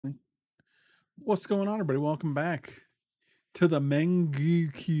What's going on, everybody? Welcome back to the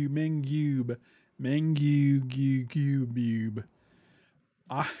MenguCube. We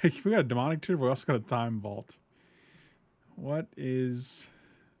got a demonic tutor. We also got a time vault. What is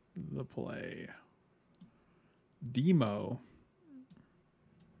the play? Demo.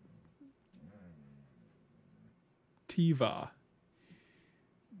 Tiva.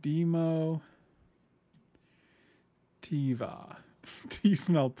 Demo. Tiva. Do you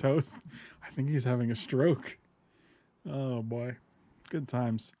smell toast? I think he's having a stroke. Oh boy. Good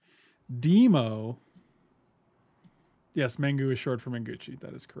times. Demo. Yes, Mengu is short for Menguchi.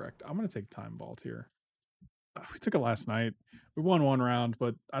 That is correct. I'm going to take time vault here. We took it last night. We won one round,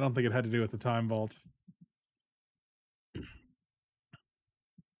 but I don't think it had to do with the time vault.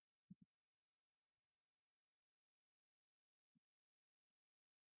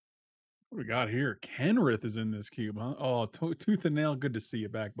 What do we got here? Kenrith is in this cube, huh? Oh, Tooth and Nail. Good to see you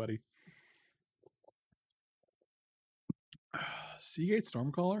back, buddy. Seagate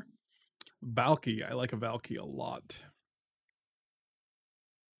Stormcaller? Valky. I like a Valky a lot.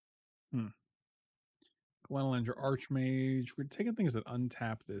 Glenelander Archmage. We're taking things that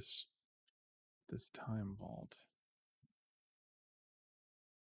untap this time vault.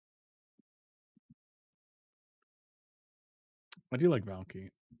 I do like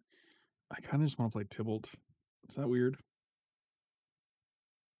Valky. I kind of just want to play Tybalt. Is that weird?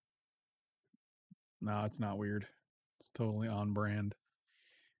 No, it's not weird. It's totally on brand.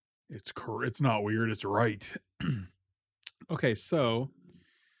 It's not weird. It's right. Okay, so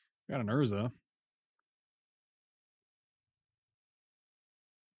got an Urza.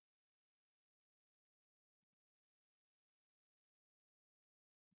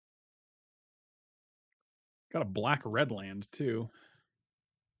 Got a black red land too.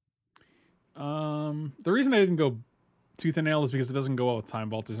 The reason I didn't go Tooth and Nail is because it doesn't go well with Time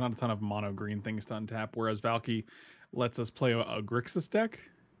Vault. There's not a ton of mono green things to untap, whereas Valky lets us play a Grixis deck.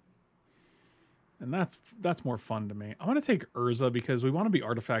 And that's more fun to me. I want to take Urza because we want to be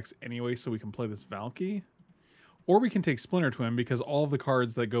artifacts anyway, so we can play this Valky. Or we can take Splinter Twin because all of the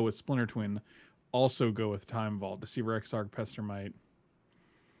cards that go with Splinter Twin also go with Time Vault. Deceiver, Exarch, Pestermite.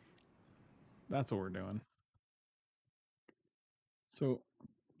 That's what we're doing. So,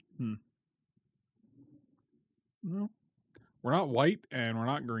 no, we're not white and we're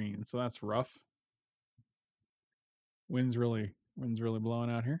not green, so that's rough. Wind's really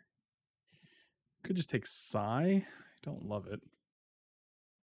blowing out here. Could just take Psy. I don't love it.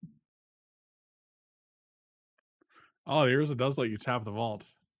 Oh, the Urza does let you tap the vault.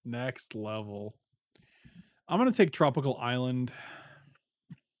 Next level. I'm gonna take Tropical Island.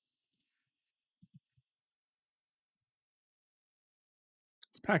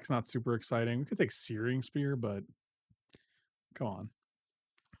 This pack's not super exciting. We could take Searing Spear, but come on.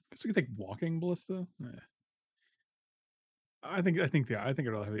 Guess we could take Walking Ballista. I think I'd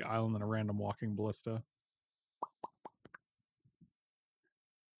rather have the island than a random Walking Ballista.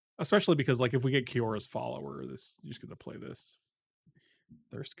 Especially because, like, if we get Kiora's follower, this you just get to play this.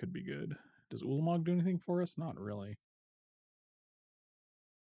 Thirst could be good. Does Ulamog do anything for us? Not really.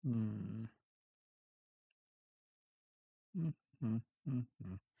 Hmm. I'll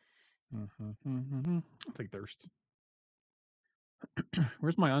take Thirst.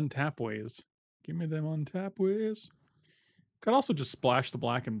 Where's my untap ways? Give me them untap ways. Could also just splash the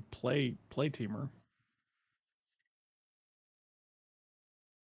black and play Teamer.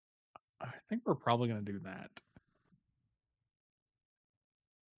 I think we're probably gonna do that.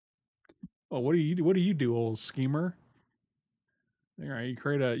 Well, what do you do, old schemer? All right, you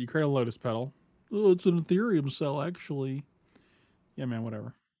create a lotus petal. Oh, it's an Ethereum cell, actually. Yeah, man,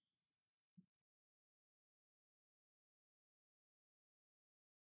 whatever.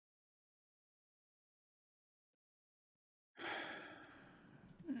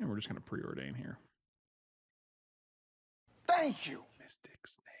 And we're just gonna preordain here. Thank you. Mystic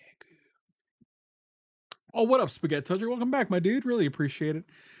Snake. Oh, what up, Spaghetti Toucher? Welcome back, my dude. Really appreciate it.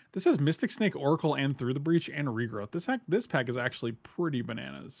 This has Mystic Snake, Oracle, and Through the Breach and Regrowth. This pack is actually pretty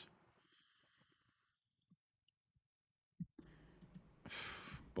bananas.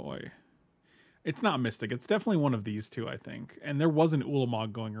 Boy. It's not Mystic. It's definitely one of these two, I think. And there was an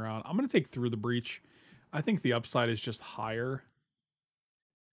Ulamog going around. I'm going to take Through the Breach. I think the upside is just higher.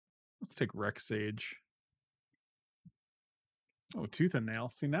 Let's take Rex Sage. Oh, Tooth and Nail.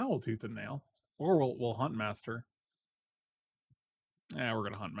 See, now we'll Tooth and Nail. Or we'll Hunt Master. Yeah, we're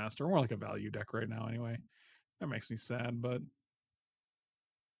going to Hunt Master. We're like a value deck right now anyway. That makes me sad, but...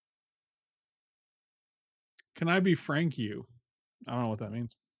 Can I be frank you? I don't know what that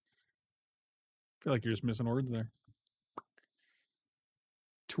means. I feel like you're just missing words there.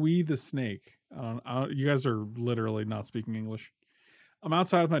 Twee the snake. You guys are literally not speaking English. I'm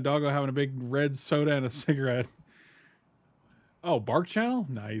outside with my doggo having a big red soda and a cigarette. Oh, Bark Channel?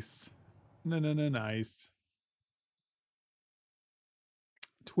 Nice. No, nice.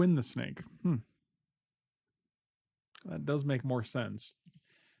 Twin the snake. That does make more sense.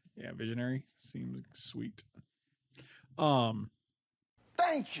 Yeah, visionary seems sweet.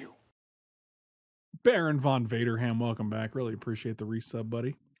 Thank you. Baron von Vaderham, welcome back. Really appreciate the resub,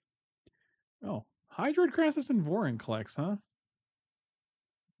 buddy. Oh, Hydroid Crassus and Vorin collects, huh?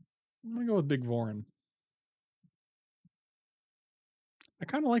 I'm gonna go with Big Vorin. I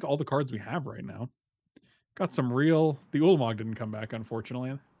kind of like all the cards we have right now. Got some real. The Ulamog didn't come back,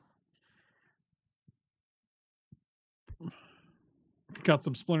 unfortunately. Got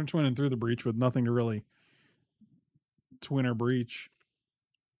some Splinter Twin and Through the Breach with nothing to really twin or breach.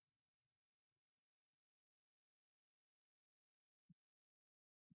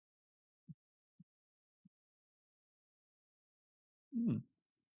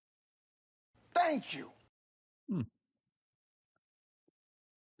 Thank you.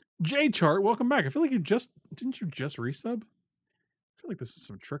 J Chart, welcome back. I feel like didn't you just resub? I feel like this is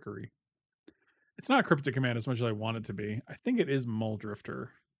some trickery. It's not Cryptic Command as much as I want it to be. I think it is Muldrifter.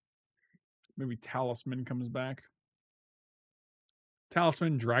 Maybe Talisman comes back.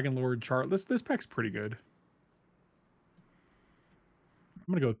 Talisman, Dragon Lord chart. This pack's pretty good.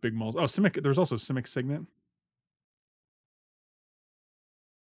 I'm gonna go with Big Moles. Oh, Simic. There's also Simic Signet.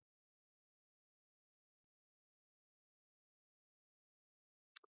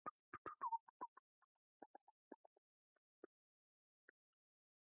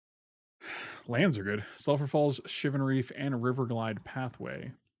 Lands are good. Sulphur Falls, Shivan Reef, and Riverglide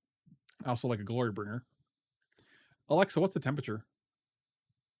Pathway. I also like a Glorybringer. Alexa, what's the temperature?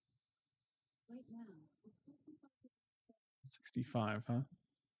 Right now, it's 65, huh?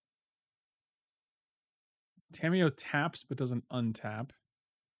 Tameo taps but doesn't untap.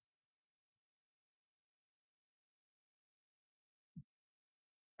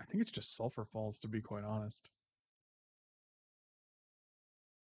 I think it's just Sulphur Falls, to be quite honest.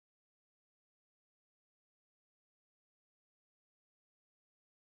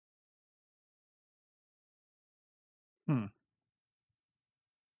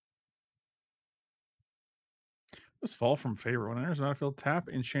 This fall from favor. When enters the battlefield, tap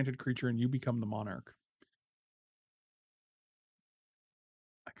enchanted creature and you become the monarch.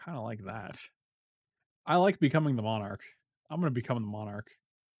 I kind of like that. I like becoming the monarch. I'm going to become the monarch.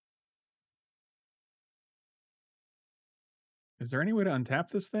 Is there any way to untap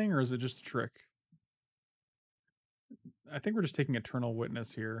this thing, or is it just a trick? I think we're just taking Eternal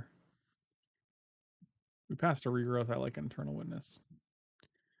Witness here. We passed a regrowth. I like Eternal Witness.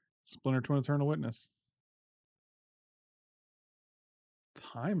 Splinter Twin Eternal Witness.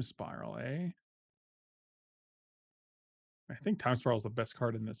 Time Spiral, eh? I think Time Spiral is the best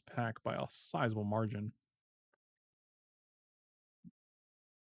card in this pack by a sizable margin.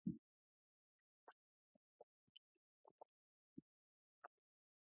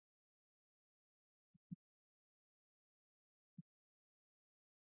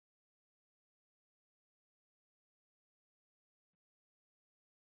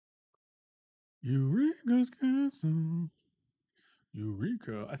 Eureka's Castle.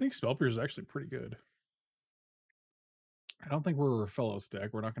 Eureka. I think Spell Pierce is actually pretty good. I don't think we're a Fellows deck.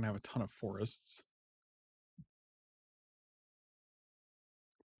 We're not going to have a ton of forests.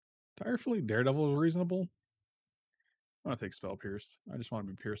 Direfully Daredevil is reasonable. I want to take Spell Pierce. I just want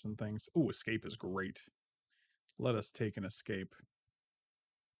to be piercing things. Ooh, Escape is great. Let us take an Escape.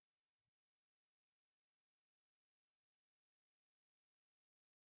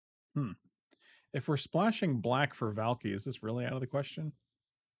 If we're splashing black for Valky, is this really out of the question?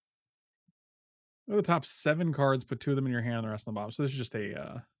 Go to the top 7 cards, put 2 of them in your hand, the rest on the bottom. So this is just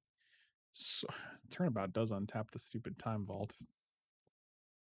a Turnabout does untap the stupid Time Vault.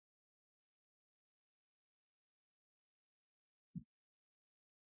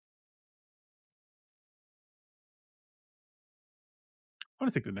 I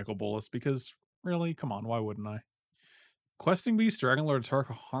want to take the Nicol Bolas because, really, come on, why wouldn't I? Questing Beast, Dragon Lord, Tark,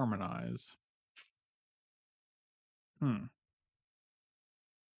 Harmonize. I'm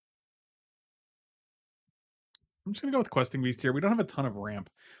just going to go with Questing Beast here. We don't have a ton of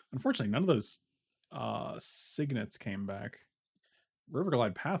ramp. Unfortunately, none of those Signets came back.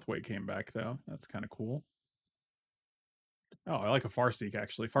 Riverglide Pathway came back, though. That's kind of cool. Oh, I like a Farseek,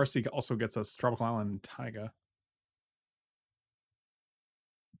 actually. Farseek also gets us Tropical Island and Taiga.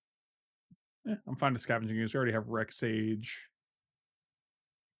 I'm fine with Scavenging Ooze. We already have Rex Sage.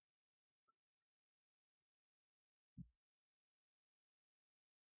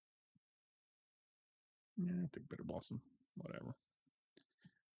 Yeah, take Bitter Blossom. Whatever.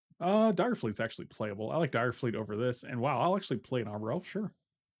 Dire Fleet's actually playable. I like Dire Fleet over this. And wow, I'll actually play an Arbor Elf, sure.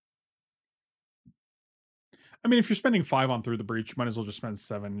 I mean, if you're spending 5 on Through the Breach, you might as well just spend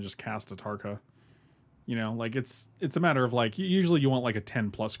 7 and just cast a Tarka. You know, like it's a matter of like usually you want like a 10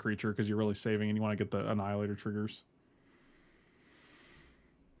 plus creature because you're really saving and you want to get the Annihilator triggers.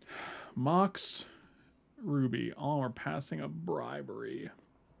 Mox Ruby. Oh, we're passing a bribery.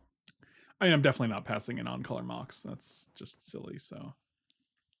 I mean, I'm definitely not passing an on-color Mox. That's just silly, so.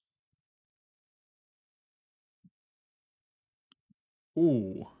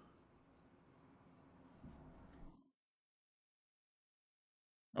 Ooh.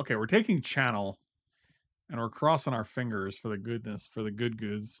 Okay, we're taking Channel, and we're crossing our fingers for the goodness, for the good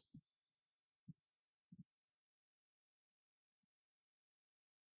goods.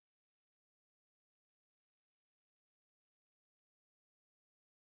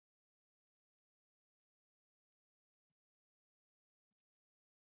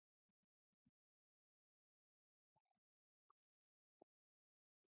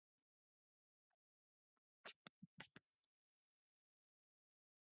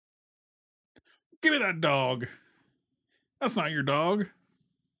 Give me that dog. That's not your dog.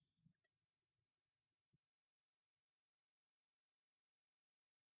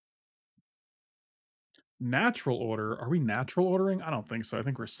 Natural order. Are we natural ordering? I don't think so. I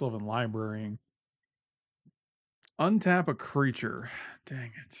think we're Sylvan Librarying. Untap a creature.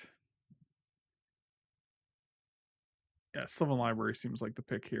 Dang it. Yeah, Sylvan Library seems like the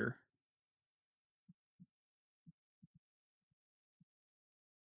pick here.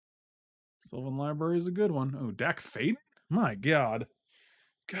 Sylvan Library is a good one. Oh, Dak Fate? My god.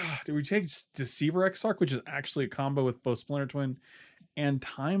 God, did we take Deceiver Exarch, which is actually a combo with both Splinter Twin and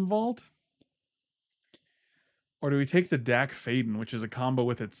Time Vault? Or do we take the Dak Faden, which is a combo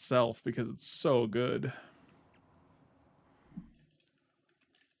with itself because it's so good?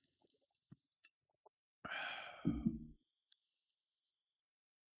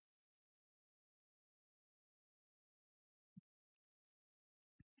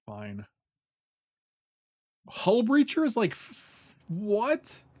 Fine. Hull Breacher is like,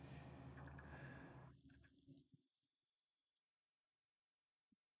 what?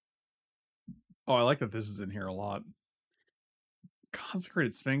 Oh, I like that this is in here a lot.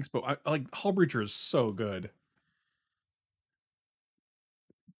 Consecrated Sphinx, but I like Hull Breacher is so good.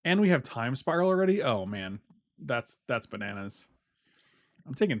 And we have Time Spiral already? Oh man. That's bananas.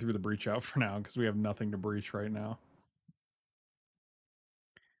 I'm taking Through the Breach out for now because we have nothing to breach right now.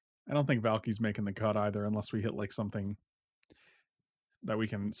 I don't think Valky's making the cut either unless we hit like something that we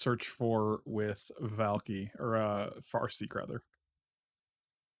can search for with Valky or Farseek rather.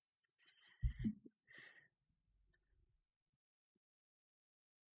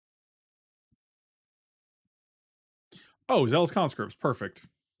 Oh, Zealous Conscripts, perfect.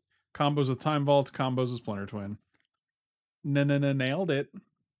 Combos with Time Vault, combos with Splinter Twin. Nailed it.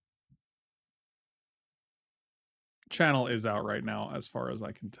 Channel is out right now, as far as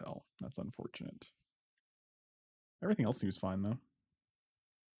I can tell. That's unfortunate. Everything else seems fine though.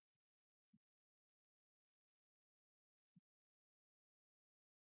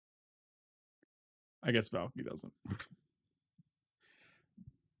 I guess Valky doesn't.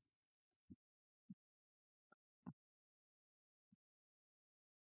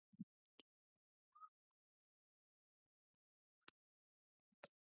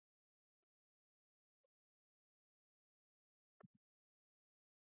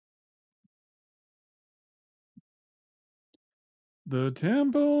 The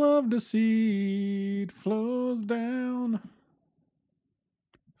temple of deceit flows down.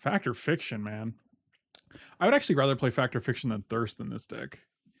 Factor Fiction, man. I would actually rather play Factor Fiction than Thirst in this deck.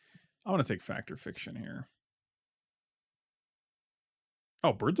 I want to take Factor Fiction here.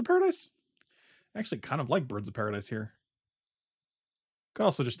 Oh, Birds of Paradise? I actually kind of like Birds of Paradise here. Could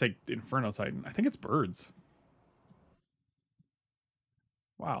also just take Inferno Titan. I think it's Birds.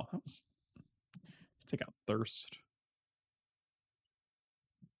 Wow, that was. Let's take out Thirst.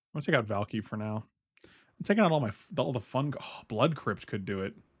 I'm gonna take out Valky for now. I'm taking out all the fun. Oh, Blood Crypt could do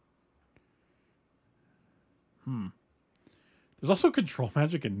it. There's also Control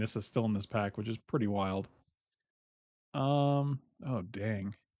Magic and Nissa still in this pack, which is pretty wild. Oh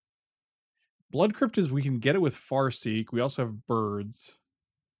dang. Blood Crypt is we can get it with Farseek. We also have Birds.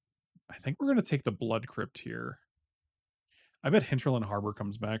 I think we're gonna take the Blood Crypt here. I bet Hinterland Harbor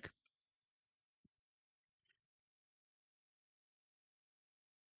comes back.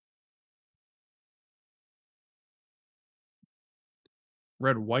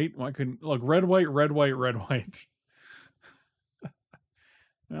 Red white. Why couldn't look red white, red white, red white?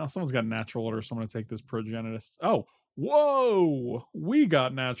 Now someone's got natural order, so I'm gonna take this progenitus. Oh, whoa! We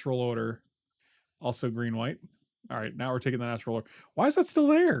got natural order. Also green white. All right, now we're taking the natural order. Why is that still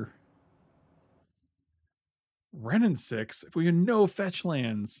there? Ren and 6. If we have no fetch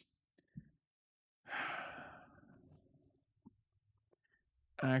lands.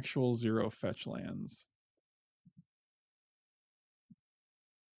 Actual 0 fetch lands.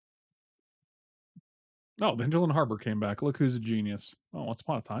 Oh, the Hinterland Harbor came back. Look who's a genius. Oh, once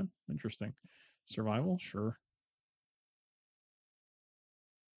upon a time. Interesting. Survival? Sure.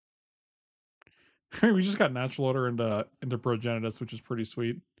 We just got natural order into progenitus, which is pretty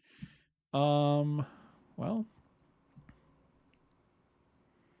sweet. Well,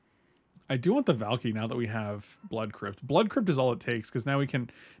 I do want the Valky now that we have Blood Crypt. Blood Crypt is all it takes because now we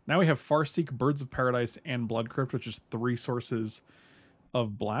have Farseek, Birds of Paradise, and Blood Crypt, which is 3 sources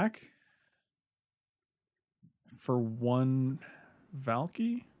of black for 1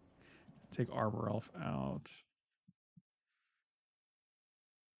 Valky. Take Arbor Elf out.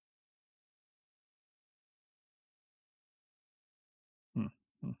 Hmm.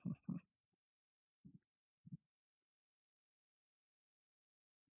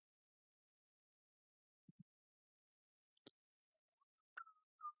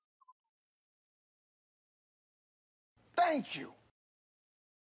 Thank you.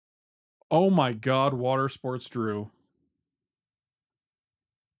 Oh my god, Water Sports Drew.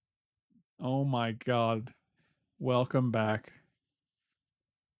 Oh my god. Welcome back.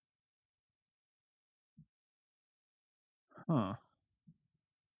 Huh.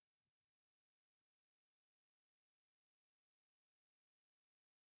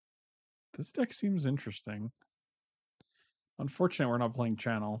 This deck seems interesting. Unfortunate we're not playing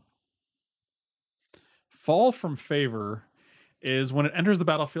Channel. Fall from Favor is when it enters the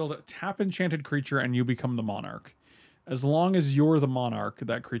battlefield, tap enchanted creature and you become the monarch. As long as you're the monarch,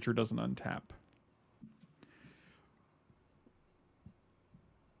 that creature doesn't untap.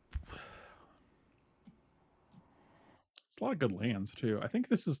 It's a lot of good lands too. I think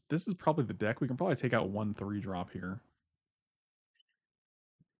this is probably the deck. We can probably take out 1 3-drop here.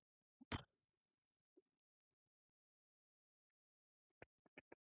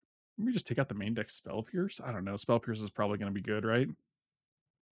 Maybe just take out the main deck Spell Pierce. I don't know. Spell Pierce is probably going to be good, right?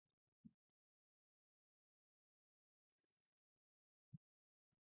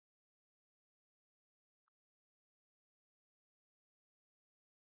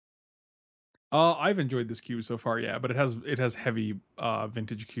 I've enjoyed this cube so far, yeah, but it has heavy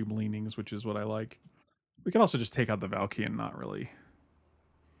vintage cube leanings, which is what I like. We can also just take out the Valky and not really.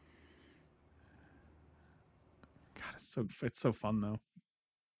 God, it's so fun though.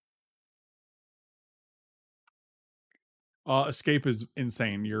 Escape is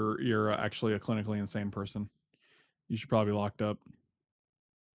insane. You're actually a clinically insane person. You should probably be locked up.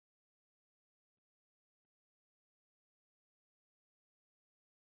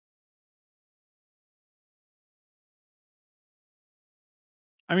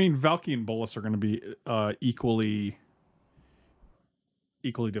 I mean, Valky and Bolus are going to be equally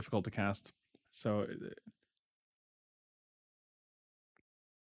difficult to cast. So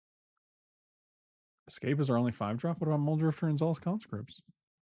Escape is our only 5-drop. What about Muldrifter and Zealous Conscripts?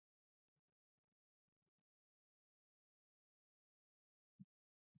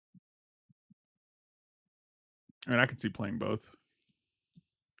 I mean, I could see playing both.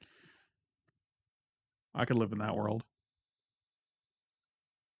 I could live in that world.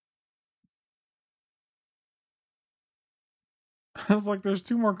 I was like, there's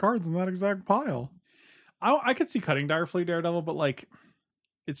 2 more cards in that exact pile. I could see cutting Direfleet Daredevil, but like,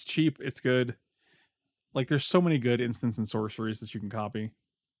 it's cheap, it's good. Like, there's so many good instants and sorceries that you can copy.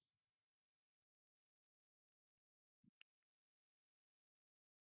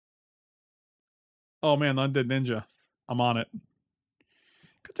 Oh man, the Undead Ninja. I'm on it.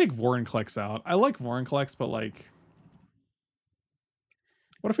 Could take Vorinclex out. I like Vorinclex, but like,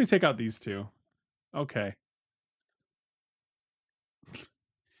 what if we take out these 2? Okay.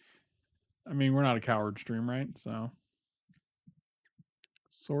 I mean, we're not a coward stream, right? So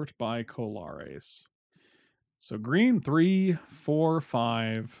sort by Colares. So green 3, 4,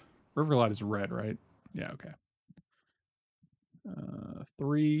 5. Riverlight is red, right? Yeah, okay.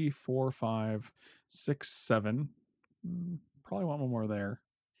 3, 4, 5, 6, 7. Probably want 1 more there.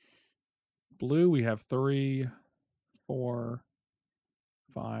 Blue, we have 3, 4,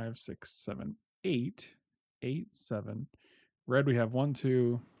 5, 6, 7, 8. 8, 7. Red, we have 1,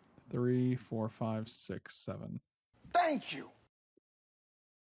 2, 3, 4, 5, 6, 7. Thank you.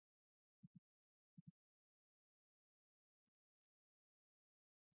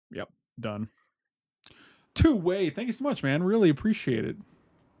 Yep, done. 2-way. Thank you so much, man. Really appreciate it.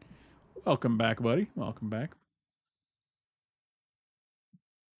 Welcome back, buddy. Welcome back.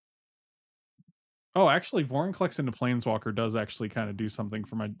 Oh, actually, Vorinclex into Planeswalker does actually kind of do something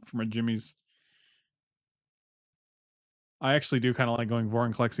for my Jimmys. I actually do kind of like going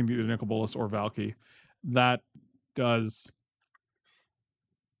Vorinclex into either Nicol Bolas or Valky. That does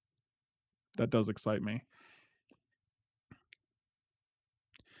excite me.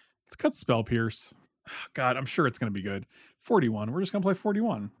 Let's cut Spell Pierce. God, I'm sure it's going to be good. 41. We're just going to play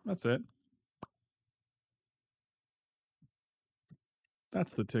 41. That's it.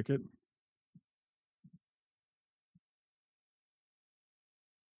 That's the ticket.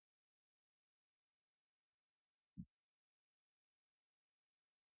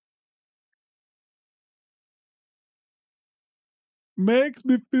 Makes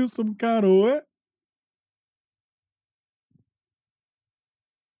me feel some kind of way.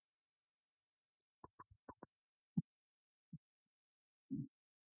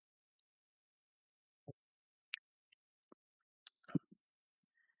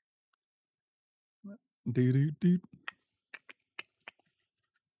 Do do do.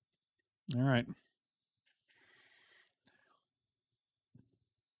 All right.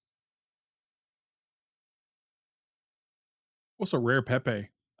 What's a rare Pepe?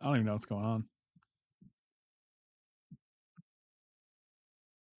 I don't even know what's going on.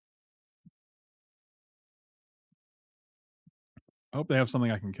 I hope they have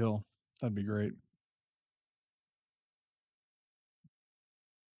something I can kill. That'd be great.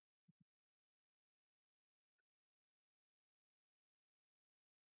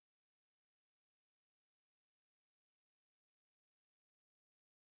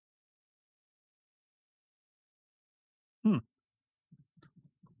 Hmm.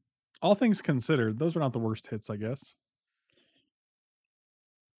 All things considered, those are not the worst hits, I guess.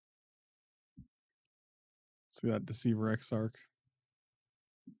 See that Deceiver Exarch.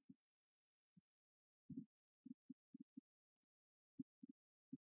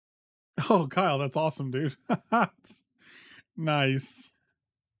 Oh, Kyle, that's awesome, dude. Nice.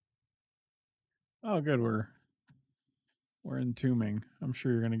 Oh, good. We're entombing. I'm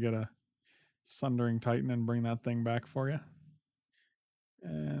sure you're gonna get a Sundering Titan and bring that thing back for you.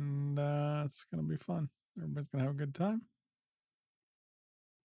 And it's gonna be fun. Everybody's gonna have a good time.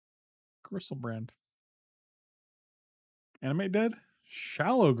 Gristlebrand. Animate dead?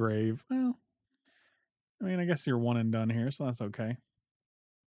 Shallow Grave. Well, I mean, I guess you're one and done here, so that's okay.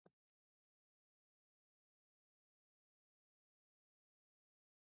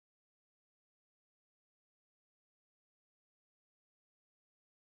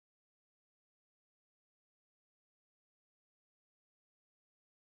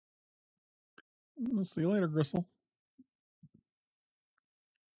 We'll see you later, Gristle.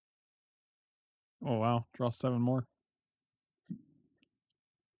 Oh wow, draw 7 more.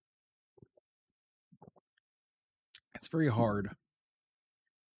 It's very hard.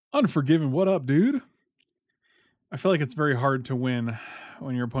 Unforgiven, what up, dude? I feel like it's very hard to win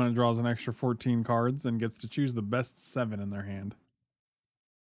when your opponent draws an extra 14 cards and gets to choose the best 7 in their hand.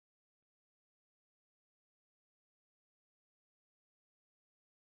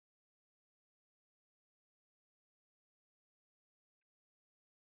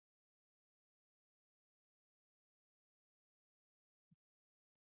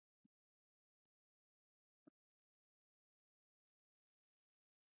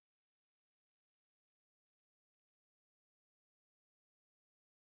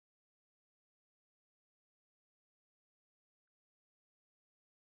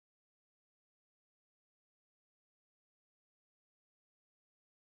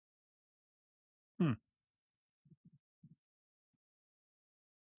 Hmm.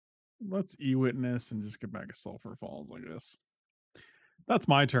 Let's E-Witness and just get back a Sulphur Falls, I guess. That's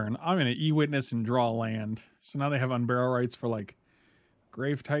my turn. I'm going to E-Witness and draw land. So now they have Unbarrow Rights for like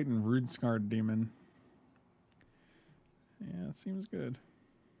Grave Titan, Rude Scarred Demon. Yeah, it seems good.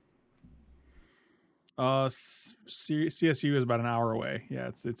 CSU is about an hour away. Yeah,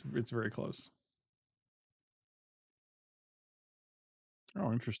 it's very close.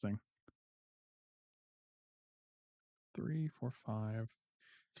 Oh, interesting. 3, 4, 5.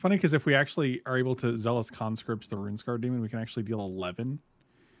 It's funny because if we actually are able to Zealous Conscript the Runescar Demon, we can actually deal 11,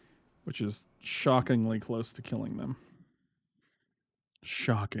 which is shockingly close to killing them.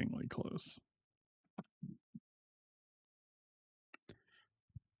 Shockingly close.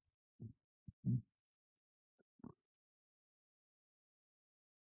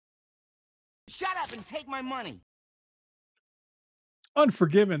 Shut up and take my money.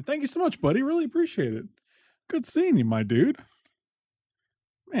 Unforgiven. Thank you so much, buddy. Really appreciate it. Good seeing you, my dude.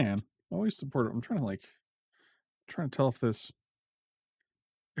 Man, always support it. I'm trying to tell if this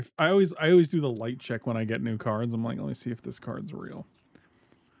If I always do the light check when I get new cards. I'm like, let me see if this card's real.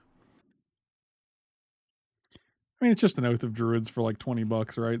 I mean, it's just an Oath of Druids for like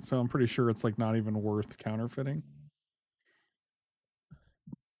 $20, right? So I'm pretty sure it's like not even worth counterfeiting.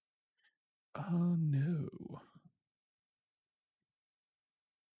 Oh no.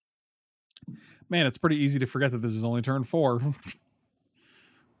 Man, it's pretty easy to forget that this is only turn 4. Okie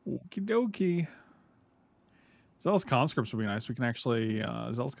dokie. Zealous Conscripts would be nice. We can actually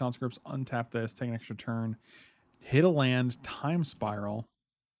Zealous Conscripts, untap this, take an extra turn, hit a land, time spiral.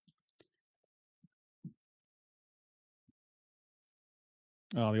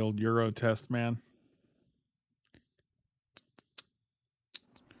 Oh, the old Euro test, man.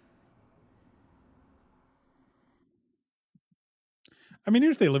 I mean,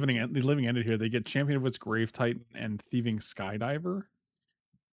 even if they living ended here, they get Champion of Wits, Grave Titan, and Thieving Skydiver,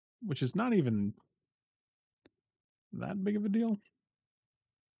 which is not even that big of a deal.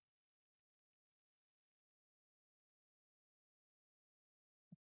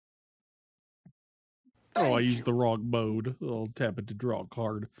 Oh, I used the wrong mode. I'll tap it to draw a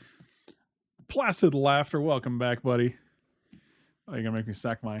card. Placid Laughter, welcome back, buddy. Oh, you're gonna make me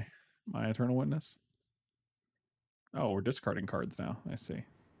sack my Eternal Witness? Oh, we're discarding cards now. I see.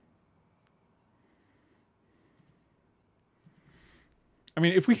 I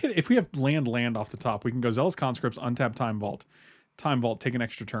mean, if we have land off the top, we can go Zealous Conscripts, untap Time Vault, take an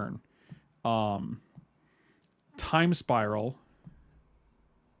extra turn, Time Spiral,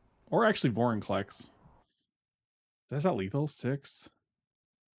 or actually Vorinclex. Is that lethal? 6.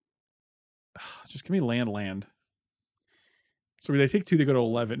 Just give me land. So they take 2, they go to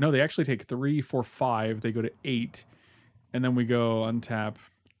 11. No, they actually take 3, 4, 5. They go to 8, and then we go untap.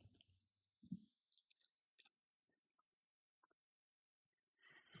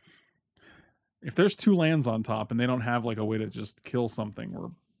 If there's 2 lands on top and they don't have like a way to just kill something, we're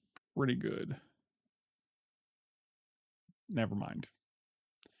pretty good. Never mind.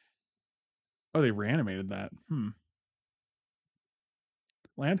 Oh, they reanimated that.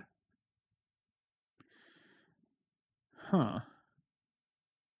 Land? Huh.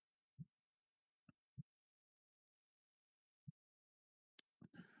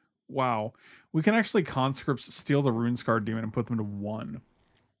 Wow. We can actually conscripts steal the Runescar Demon and put them to 1.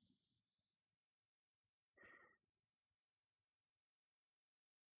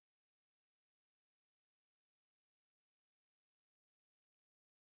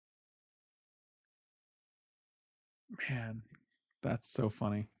 Man, that's so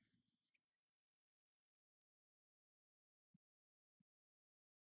funny.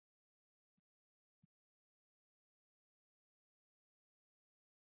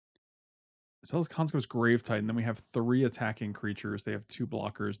 Cells Conscript's Grave Titan. Then we have 3 attacking creatures. They have 2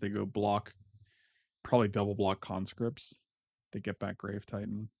 blockers. They go block, probably double block conscripts. They get back Grave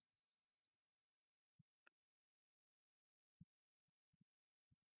Titan.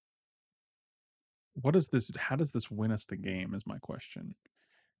 What is this? How does this win us the game? Is my question.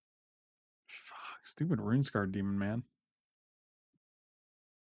 Fuck, stupid Runescar Demon, man.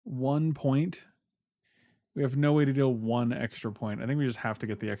 1 point. We have no way to deal 1 extra point. I think we just have to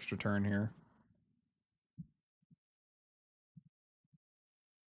get the extra turn here.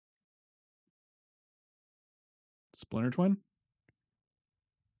 Splinter Twin?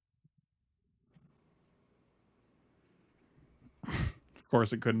 Of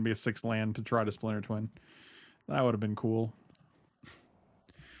course, it couldn't be a 6 land to try to Splinter Twin. That would have been cool.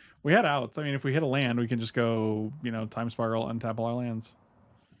 We had outs. I mean, if we hit a land, we can just go, Time Spiral, untap all our lands.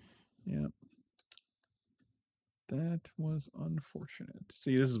 Yeah. That was unfortunate.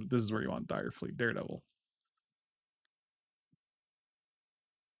 See, this is where you want Dire Fleet, Daredevil.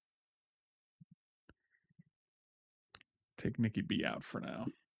 Take Nikki B out for now.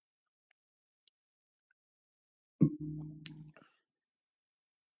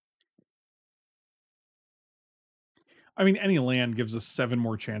 I mean, any land gives us 7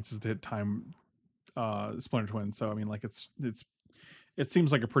 more chances to hit time Splinter Twin. So I mean, like it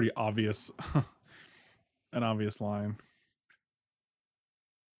seems like a pretty obvious an obvious line.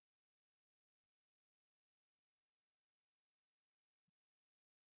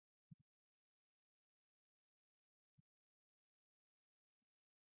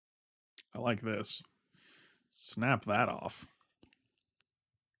 I like this. Snap that off.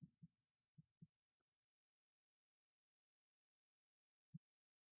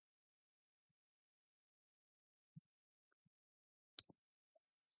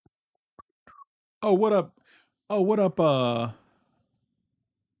 Oh, what up? Oh, what up? Oh,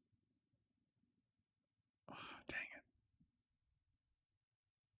 dang it.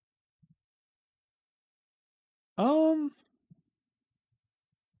 Um,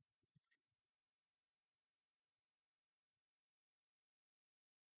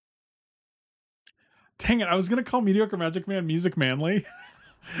 Dang it! I was gonna call Mediocre Magic Man Music Manly,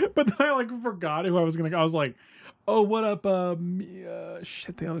 but then I like forgot who I was gonna. I was like, oh, what up?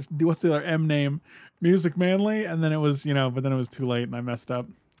 Shit. The other, what's the other M name? Music Manly, and then it was but then it was too late and I messed up.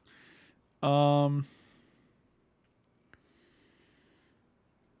 I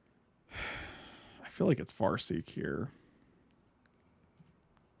feel like it's Farseek here.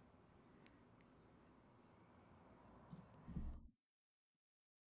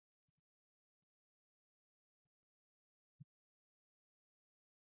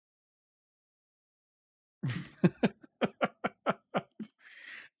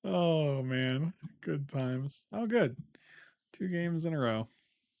 Oh man, good times. Oh, good. 2 games in a row.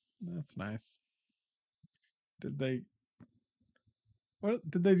 That's nice. Did they? What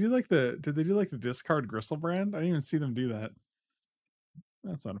did they do? Like the did they do like the discard Gristlebrand? I didn't even see them do that.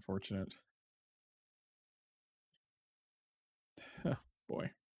 That's unfortunate. Oh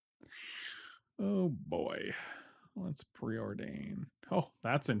boy. Oh boy. Let's preordain. Oh,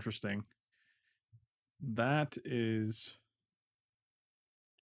 that's interesting. That is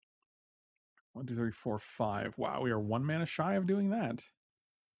 1, 2, 3, 4, 5. Wow, we are 1 mana shy of doing that.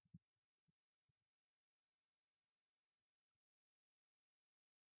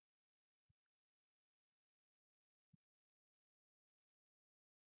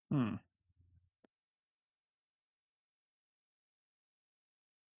 Hmm.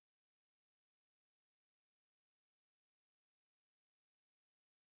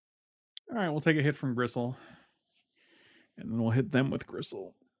 All right, we'll take a hit from Gristle, and then we'll hit them with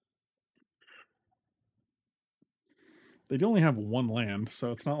Gristle. They do only have 1 land,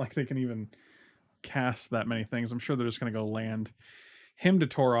 so it's not like they can even cast that many things. I'm sure they're just going to go land him to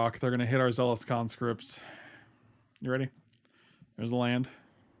Torok. They're going to hit our Zealous Conscripts. You ready? There's a land.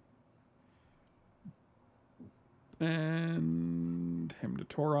 And him to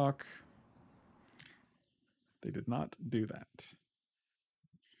Torok. They did not do that.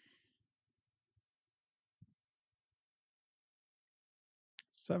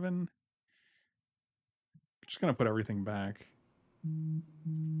 Seven. Just going to put everything back.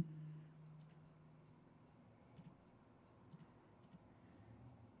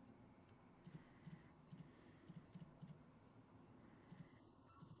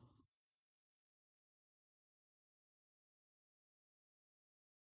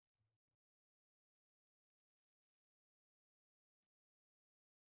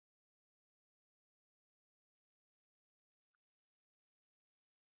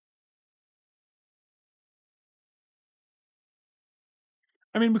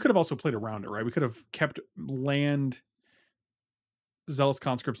 I mean, we could have also played around it, right? We could have kept land Zealous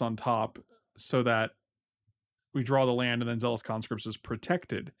Conscripts on top so that we draw the land and then Zealous Conscripts is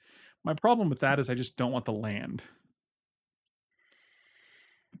protected. My problem with that is I just don't want the land.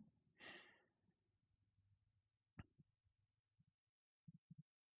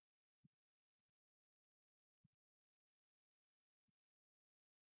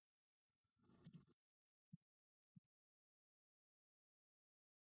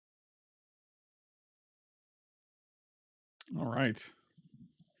 All right.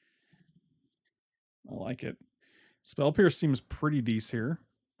 I like it. Spell Pierce seems pretty decent here.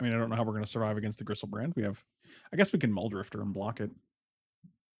 I mean, I don't know how we're going to survive against the Gristlebrand. We have, I guess we can Muldrifter and block it.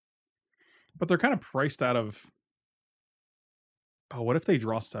 But they're kind of priced out of. Oh, what if they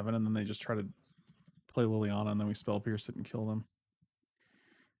draw 7 and then they just try to play Liliana and then we Spell Pierce it and kill them?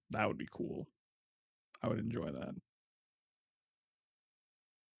 That would be cool. I would enjoy that.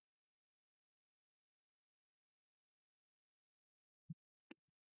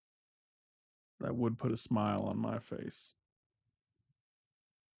 That would put a smile on my face.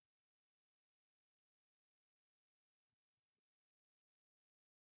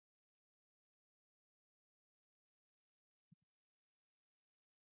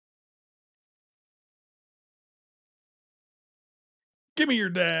 Give me your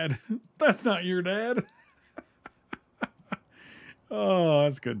dad. That's not your dad. Oh,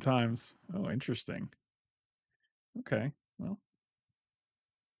 that's good times. Oh, interesting. Okay. Well,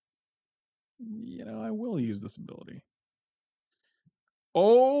 I will use this ability.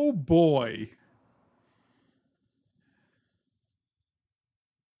 Oh boy.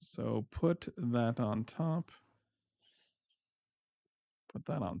 So put that on top. Put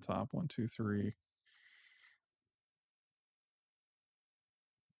that on top. 1, 2, 3.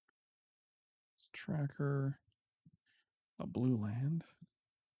 Tracker. A blue land.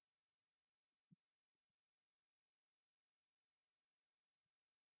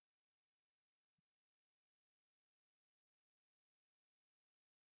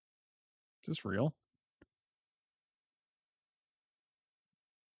 Is this real?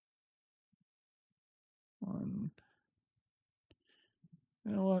 1.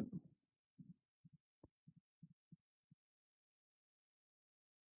 You know what?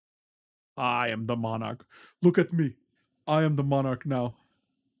 I am the monarch. Look at me. I am the monarch now.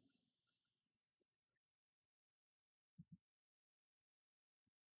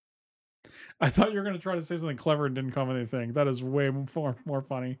 I thought you were going to try to say something clever and didn't come with anything. That is way more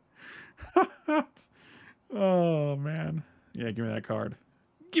funny. Oh, man. Yeah, give me that card.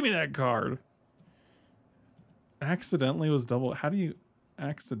 Give me that card. Accidentally was double. How do you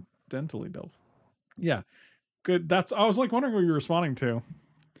accidentally double? Yeah, good. That's. I was like wondering what you were responding to.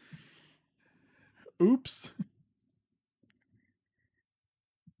 Oops.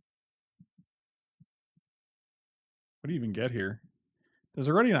 What do you even get here? There's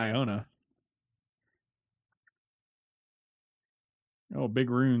already an Iona. Oh, big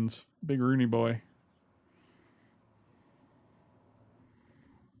runes. Big Rooney boy.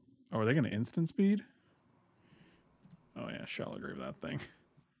 Oh, are they going to instant speed? Oh, yeah. Shallow grave that thing.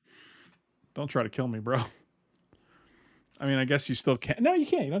 Don't try to kill me, bro. I mean, I guess you still can't. No, you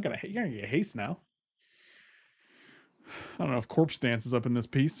can't. You're going to get haste now. I don't know if Corpse Dance is up in this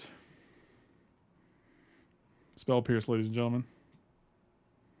piece. Spell Pierce, ladies and gentlemen.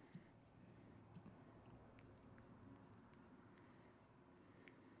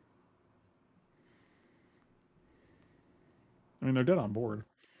 I mean, they're dead on board.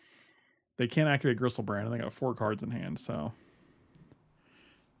 They can't activate Gristlebrand, and they got 4 cards in hand, so.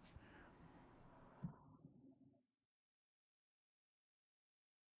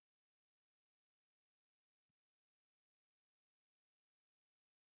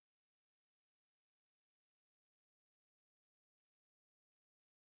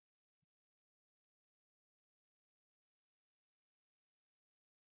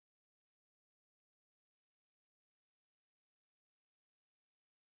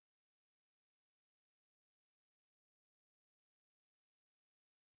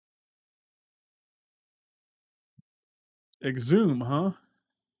 Exhume, huh?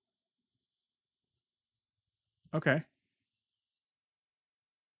 Okay.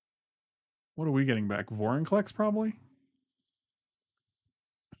 What are we getting back? Vorinclex, probably?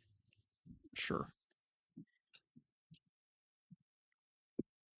 Sure.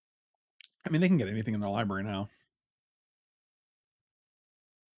 I mean, they can get anything in their library now.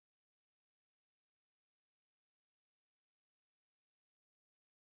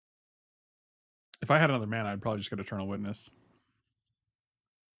 If I had another mana, I'd probably just get Eternal Witness.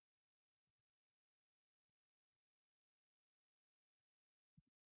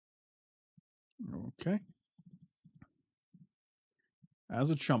 Okay. As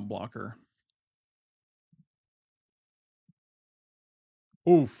a chump blocker.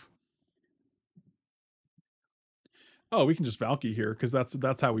 Oof. Oh, we can just Valky here because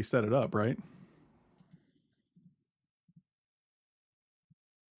that's how we set it up, right?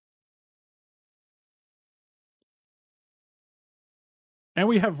 And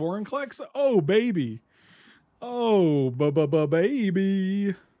we have Vorinclex. Oh, baby. Oh,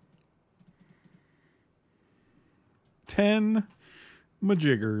 baby. 10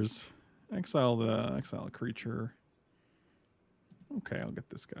 Majiggers. Exile a creature. Okay, I'll get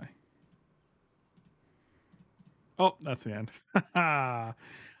this guy. Oh, that's the end.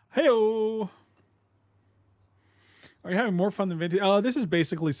 Hey-oh. Are you having more fun than Vintage? This is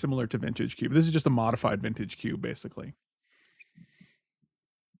basically similar to Vintage Cube. This is just a modified Vintage Cube, basically.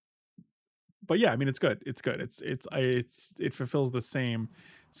 But yeah, I mean, it's good. It's good. It fulfills the same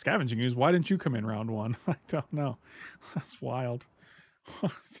scavenging use. Why didn't you come in round 1? I don't know. That's wild.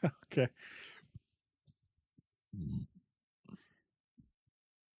 Okay.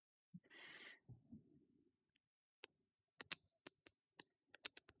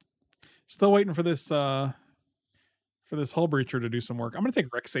 Still waiting for this Hull Breacher to do some work. I'm gonna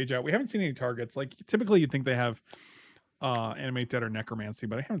take Rex Sage out. We haven't seen any targets. Like typically you'd think they have Animate Dead or Necromancy,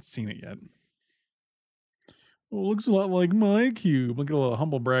 but I haven't seen it yet. Oh, looks a lot like my cube. Look at a little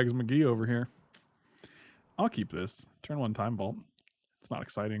humble brags McGee over here. I'll keep this. Turn 1 Time Vault. It's not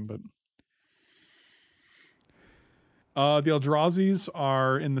exciting, but the Eldrazi's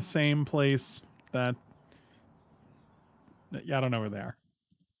are in the same place that yeah, I don't know where they are.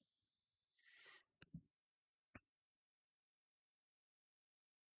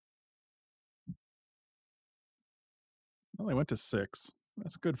 Well, they went to 6.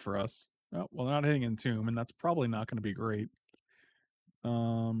 That's good for us. Oh, well, they're not hitting Entomb, and that's probably not going to be great. There's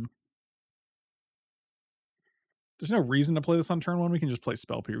no reason to play this on turn 1. We can just play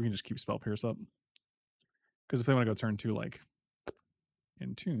Spell Pierce. We can just keep Spell Pierce up. Because if they want to go turn 2, like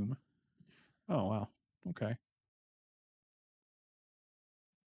Entomb. Oh, wow. Okay.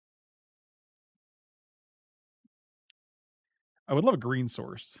 I would love a green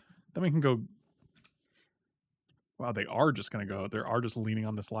source. Then we can go. Wow, they are just going to go. They are just leaning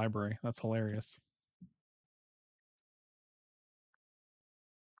on this library. That's hilarious.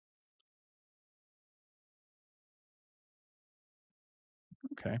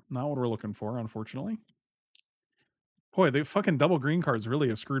 Okay, not what we're looking for, unfortunately. Boy, the fucking double green cards really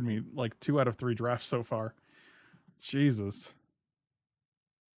have screwed me like 2 out of 3 drafts so far. Jesus.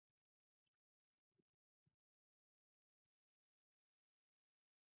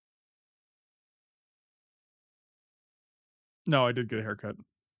 No, I did get a haircut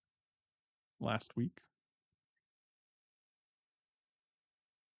last week.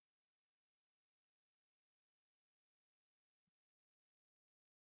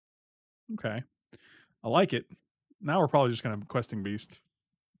 Okay. I like it. Now we're probably just going to questing beast.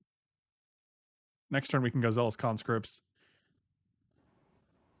 Next turn we can go zealous conscripts.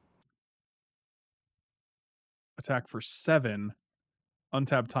 Attack for 7.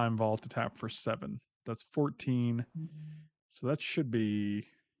 Untap time vault, attack for 7. That's 14. So that should be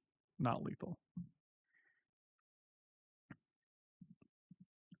not lethal.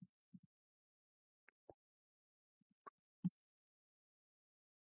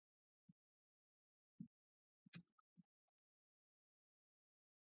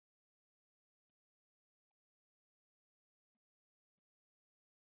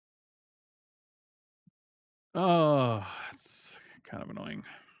 Oh, it's kind of annoying.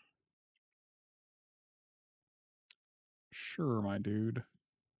 Sure, my dude.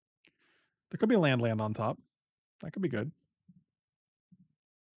 There could be a land on top. That could be good.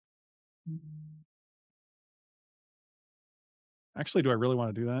 Actually, do I really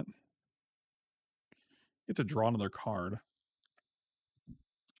want to do that? Get to draw another card.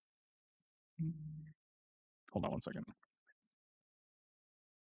 Hold on one second.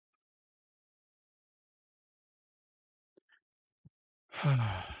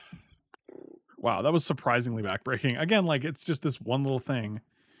 Wow, that was surprisingly backbreaking. Again, like it's just this one little thing.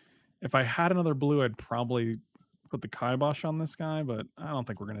 If I had another blue, I'd probably put the kibosh on this guy, but I don't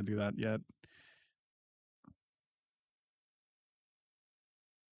think we're going to do that yet.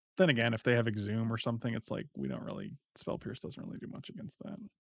 Then again, if they have Exhume or something, it's like we don't really... Spell Pierce doesn't really do much against that.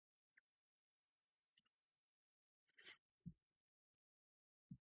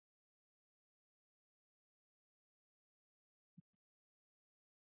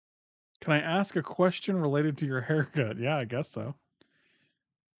 Can I ask a question related to your haircut? Yeah, I guess so.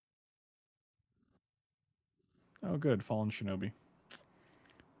 Oh, good. Fallen Shinobi.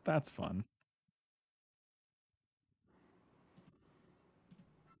 That's fun.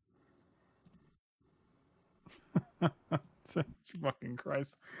 Fucking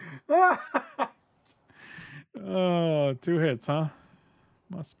Christ. Oh, 2 hits, huh?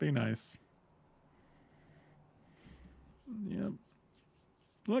 Must be nice. Yep.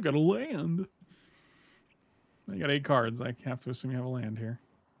 I got a land. I got 8 cards. I have to assume you have a land here.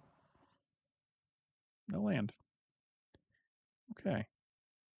 No land. Okay.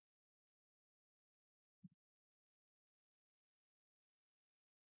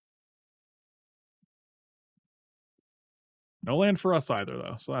 No land for us either,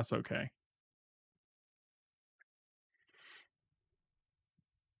 though, so that's okay.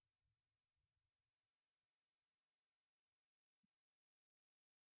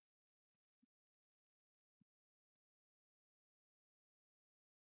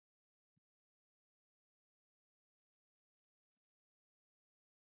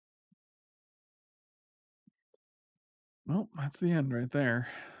 Well, that's the end right there.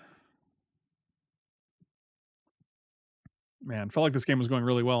 Man, felt like this game was going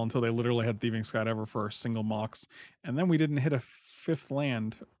really well until they literally had Thieving Scott Ever for a single Mox, and then we didn't hit a 5th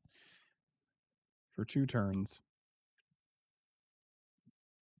land for 2 turns.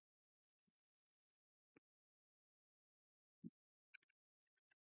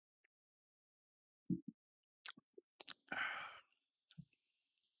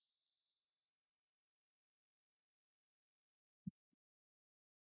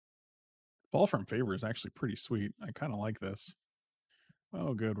 Fall from Favor is actually pretty sweet. I kind of like this.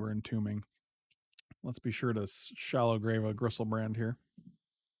 Oh, good. We're entombing. Let's be sure to shallow grave a Gristlebrand here.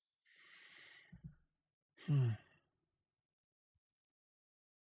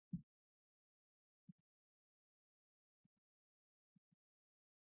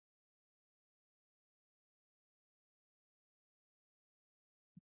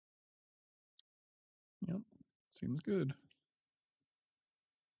 Yep. Seems good.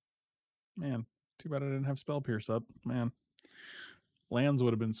 Man, too bad I didn't have Spell Pierce up. Man, lands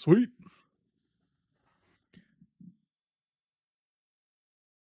would have been sweet.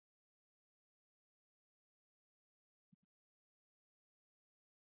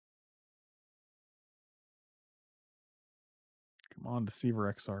 on, Deceiver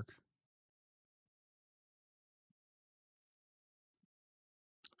Exarch.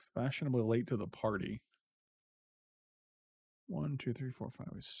 Fashionably late to the party. 1, 2, 3, 4, 5,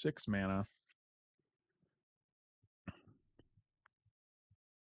 6 mana.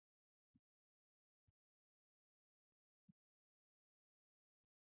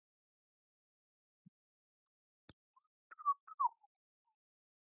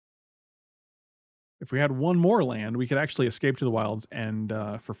 If we had one more land, we could actually escape to the wilds, and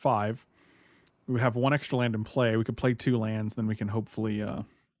for 5, we would have one extra land in play. We could play 2 lands, then we can hopefully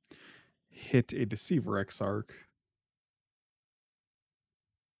hit a Deceiver Exarch.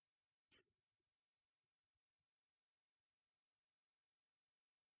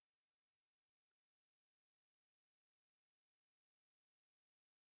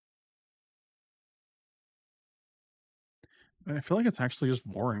 And I feel like it's actually just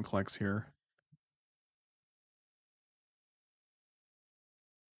Vorinclex here.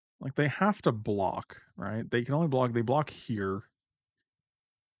 Like, they have to block, right? They can only block, they block here.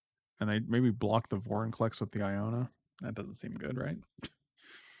 And they maybe block the Vorinclex with the Iona. That doesn't seem good, right?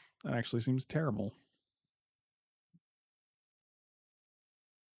 That actually seems terrible.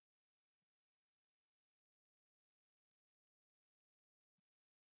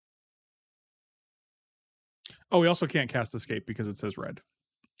 Oh, we also can't cast Escape because it says red.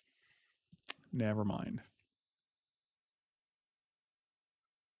 Never mind.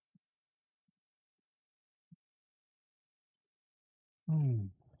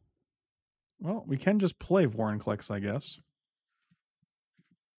 Well, we can just play Vorinclex, I guess.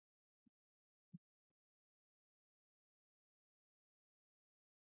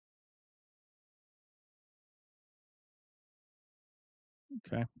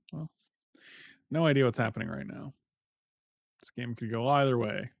 Okay. Well, no idea what's happening right now. This game could go either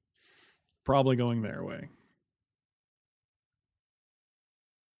way. Probably going their way.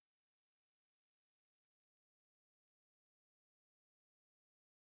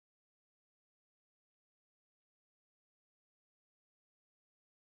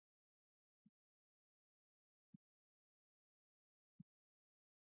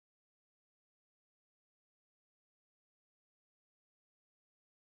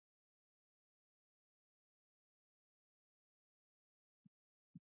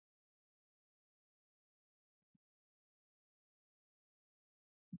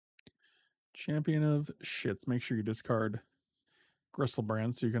 Champion of Shits. Make sure you discard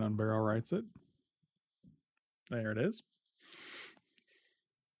Gristlebrand so you can unbarrel rights it. There it is.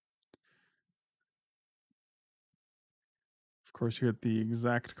 Of course, you hit the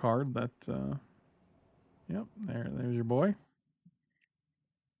exact card that. Yep, there's your boy.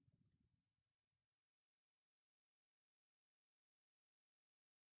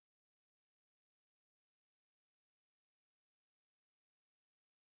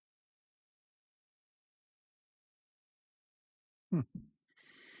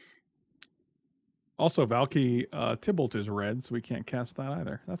 Also, Valky Tybalt is red, so we can't cast that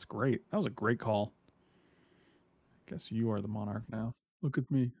either. That's great. That was a great call. Guess you are the monarch now. Look at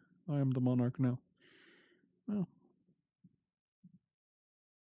me. I am the monarch now. Oh.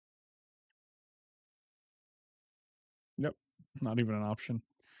 Yep. Not even an option.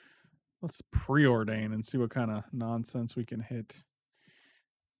 Let's preordain and see what kind of nonsense we can hit.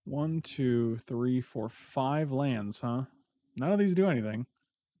 1, 2, 3, 4, 5 lands, huh? None of these do anything.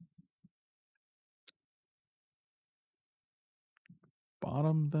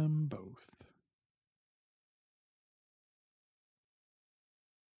 Bottom them both.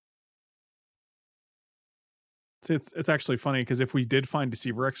 See, it's actually funny because if we did find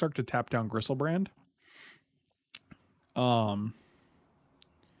Deceiver Exarch to tap down Gristlebrand,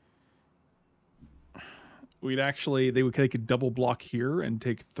 we'd actually they could double block here and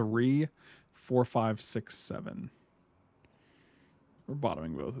take 3, 4, 5, 6, 7. We're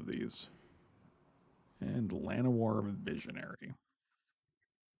bottoming both of these. And Llanowar Visionary.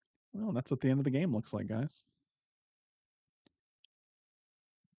 Well, that's what the end of the game looks like, guys.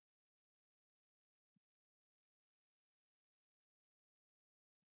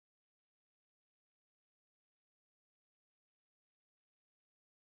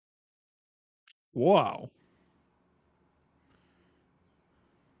 Wow.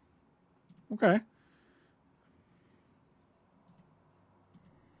 Okay.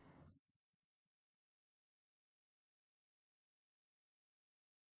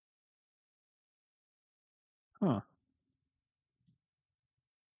 Huh.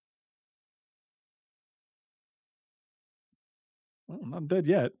 Well, not dead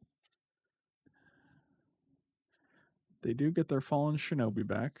yet. They do get their fallen shinobi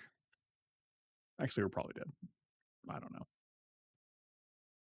back. Actually, we're probably dead. I don't know.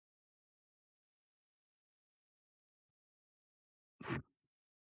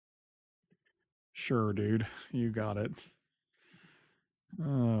 Sure, dude. You got it.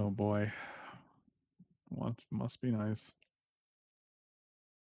 Oh boy. What must be nice.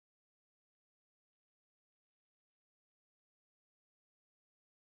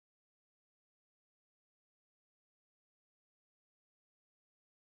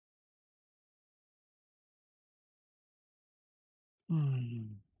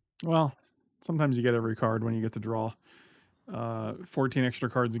 Hmm. Well, sometimes you get every card when you get to draw 14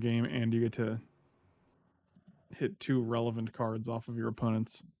 extra cards a game, and you get to hit 2 relevant cards off of your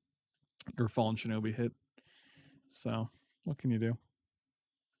opponent's your Fallen Shinobi hit. So, what can you do?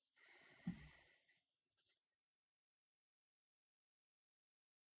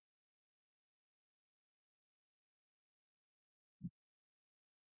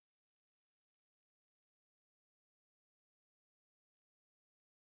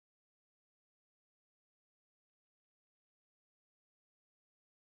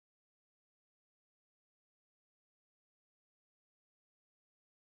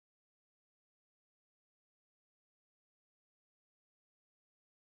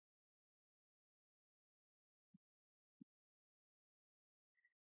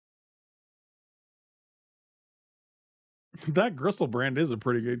 That Gristlebrand is a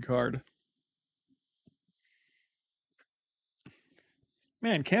pretty good card.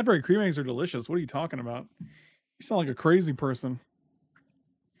 Man, Cadbury cream eggs are delicious. What are you talking about? You sound like a crazy person.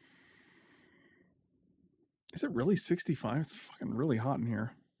 Is it really 65? It's fucking really hot in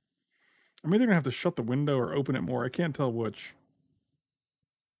here. I'm either gonna have to shut the window or open it more. I can't tell which.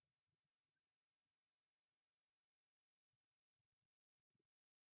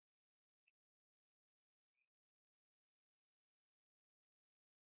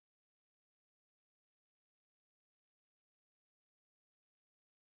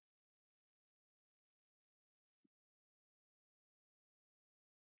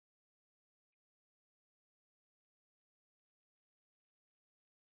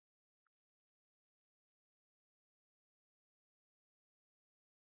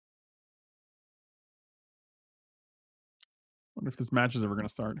 Wonder if this match is ever gonna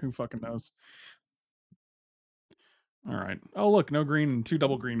start. Who fucking knows? All right. Oh look, no green and 2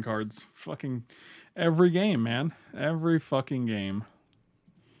 double green cards. Fucking every game, man. Every fucking game.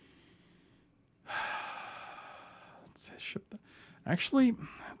 Let's ship that. Actually,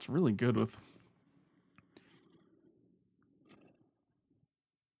 it's really good with.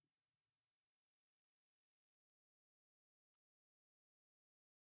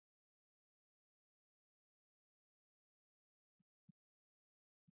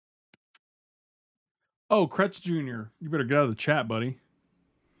 Oh, Kretsch Jr. You better get out of the chat, buddy.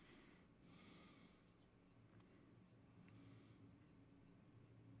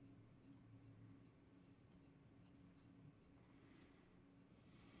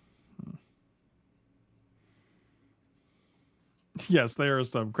 Yes, they are a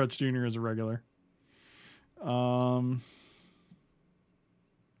sub. Kretsch Jr. is a regular. God,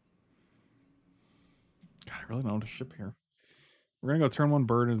 I really don't know what to ship here. We're gonna go turn 1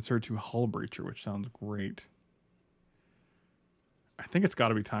 bird and turn 2 hull breacher, which sounds great. I think it's got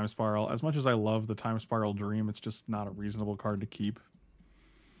to be Time Spiral. As much as I love the Time Spiral Dream, it's just not a reasonable card to keep.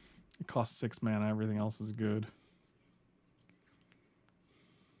 It costs 6 mana. Everything else is good.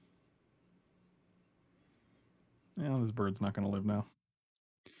 Yeah, this bird's not going to live now.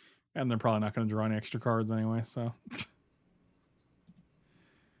 And they're probably not going to draw any extra cards anyway, so.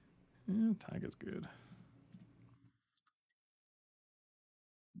 Yeah, Taiga's good.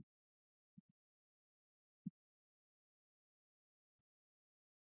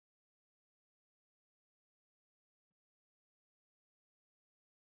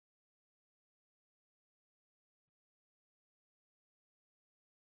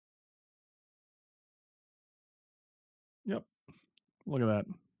 Yep. Look at that.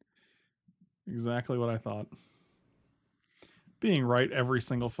 Exactly what I thought. Being right every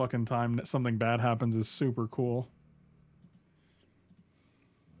single fucking time that something bad happens is super cool.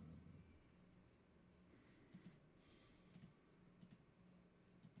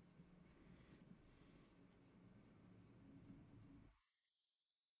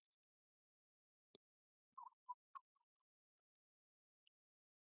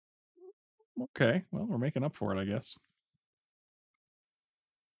 Okay, well, we're making up for it, I guess.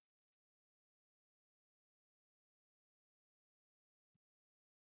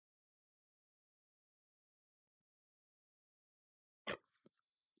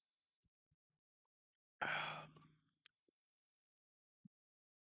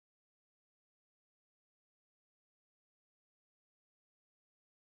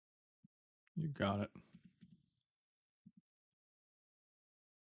 You got it.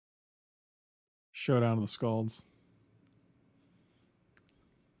 Showdown of the Scalds.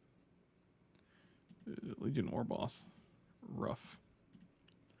 Legion War Boss. Rough.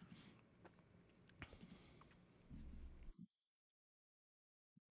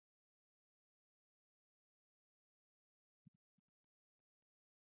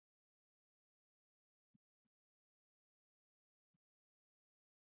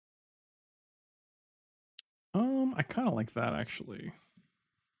 I kind of like that actually.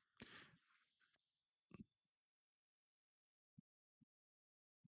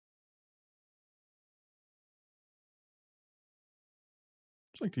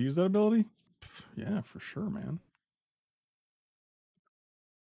 Would you like to use that ability? Yeah, for sure, man.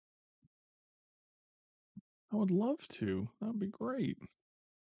 I would love to. That would be great.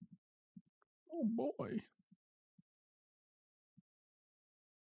 Oh boy.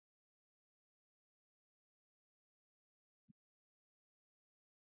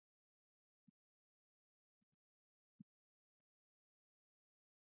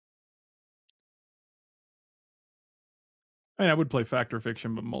 I mean, I would play Factor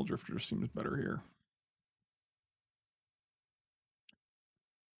Fiction, but Muldrifter seems better here.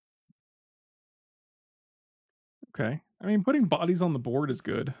 Okay. I mean, putting bodies on the board is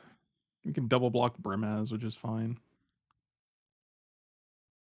good. We can double block Brimaz, which is fine.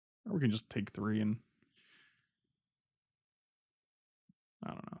 Or we can just take 3 and I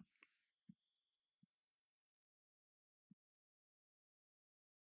don't know.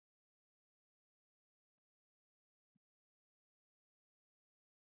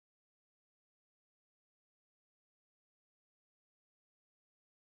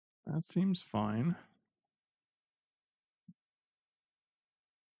 That seems fine.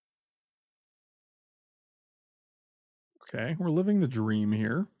 Okay, we're living the dream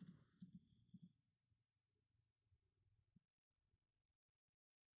here.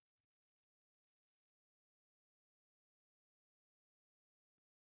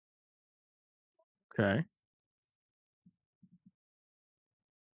 Okay.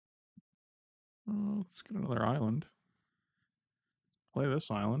 Let's get another island. Play this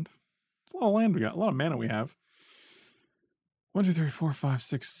island. It's a lot of land we got. A lot of mana we have. 1, 2, 3, 4, 5,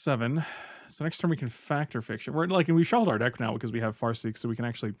 6, 7. So next turn we can Factor Fiction. We're like, and we shuffled our deck now because we have Farseek, so we can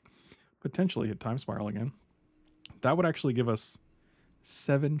actually potentially hit Time Spiral again. That would actually give us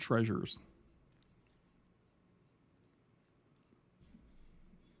 7 treasures.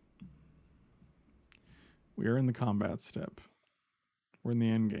 We are in the combat step. We're in the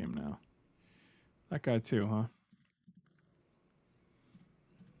end game now. That guy too, huh?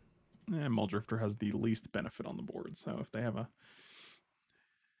 And Muldrifter has the least benefit on the board, so if they have a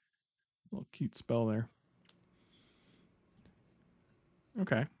little cute spell there.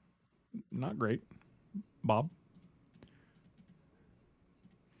 Okay. Not great. Bob.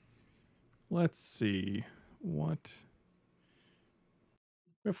 Let's see. What?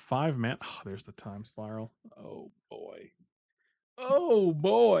 We have 5 man. Oh, there's the Time Spiral. Oh boy. Oh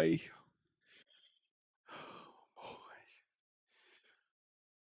boy. Oh boy.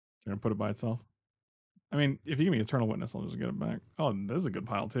 Gonna put it by itself. I mean, if you give me Eternal Witness, I'll just get it back. Oh, this is a good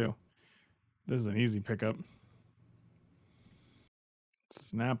pile too. This is an easy pickup.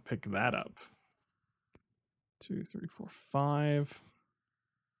 Snap, pick that up. 2, 3, 4, 5.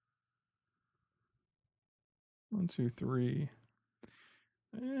 1, 2, 3.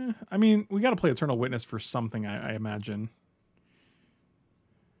 I mean, we got to play Eternal Witness for something, I imagine.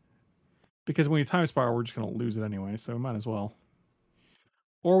 Because when you Time Spiral, we're just going to lose it anyway, so we might as well.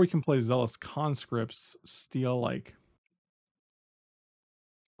 Or we can play Zealous Conscripts, steal like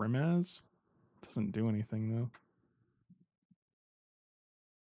Rimaz. Doesn't do anything though.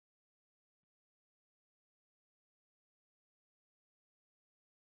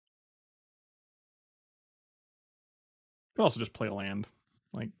 Could also just play land.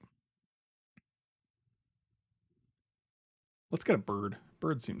 Like, let's get a bird.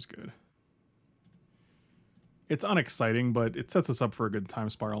 Bird seems good. It's unexciting, but it sets us up for a good Time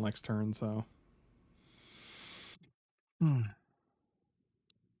Spiral next turn, so.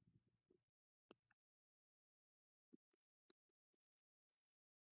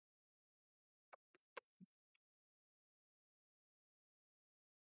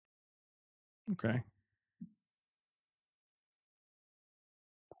 Okay.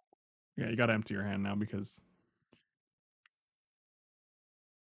 Yeah, you got to empty your hand now because.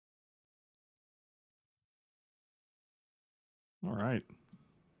 All right.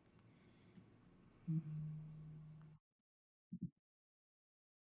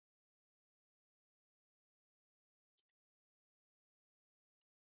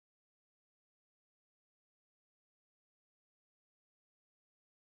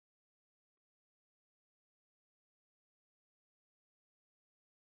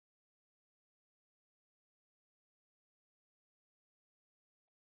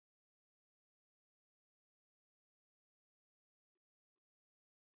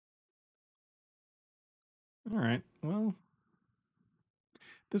 All right. Well,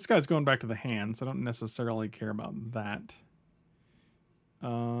 this guy's going back to the hand, so I don't necessarily care about that.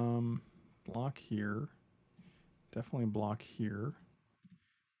 Block here. Definitely block here.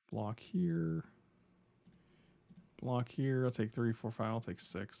 Block here. Block here. I'll take 3, 4, 5. I'll take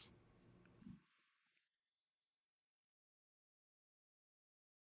 6.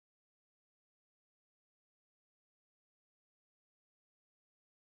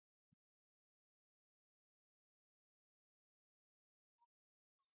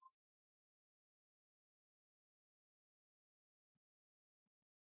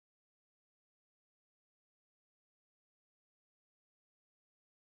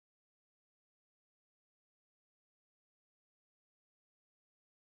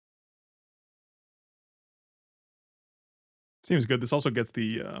 Seems good. This also gets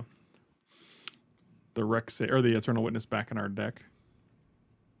the Rex or the Eternal Witness back in our deck.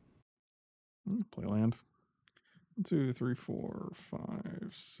 Play land. 1, 2, 3, 4,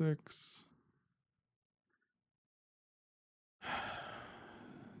 5, 6.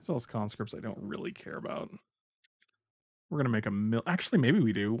 Those conscripts I don't really care about. We're gonna make a actually, maybe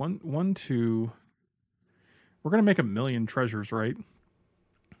we do. 1, 2. We're gonna make 1,000,000 treasures, right?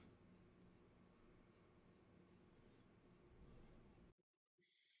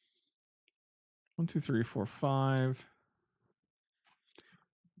 One, two, three, four, 5.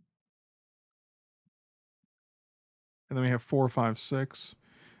 And then we have 4, 5, 6.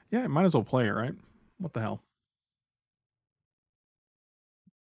 Yeah, might as well play it, right? What the hell?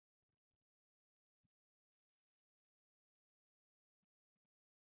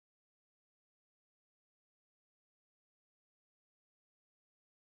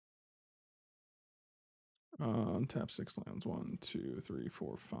 Tap 6 lands. 1, 2, 3,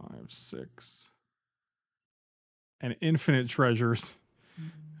 4, 5, 6. And infinite treasures.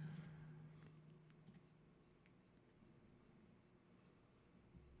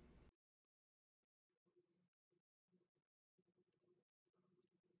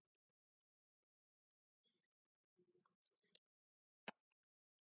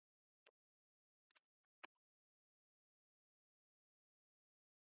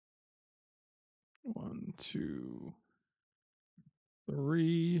 One, 2,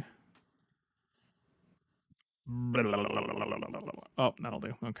 3. Oh, that'll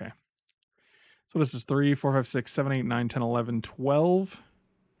do. Okay. So this is 3, 4, 5, 6, 7, 8, 9, 10, 11, 12.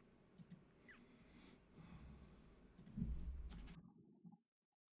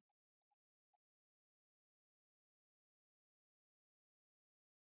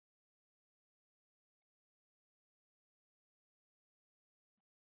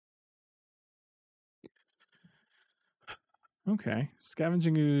 Okay.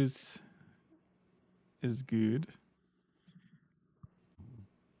 Scavenging Ooze is good.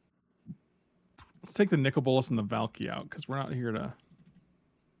 Let's take the Nicol Bolas and the Valky out because we're not here to.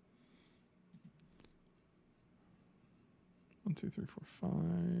 1, 2, 3, 4, 5. 1,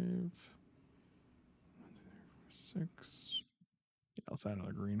 2, 3, 4, 6. Yeah, let's add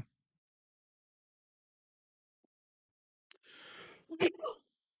another green. We'll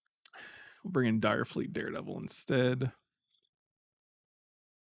bring in Direfleet Daredevil instead.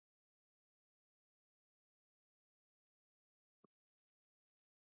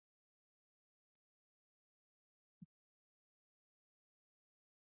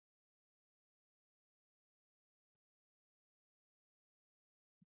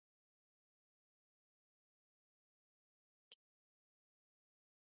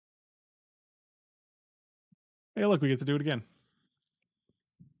 Hey, look, we get to do it again.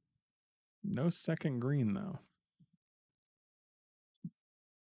 No second green, though.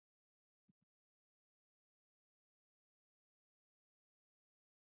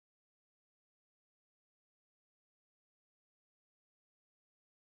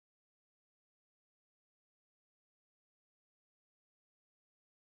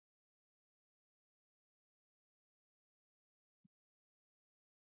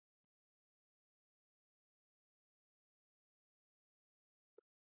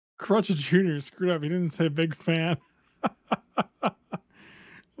 Crutch Jr. screwed up. He didn't say big fan.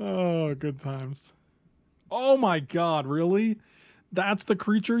 Oh, good times. Oh my god, really? That's the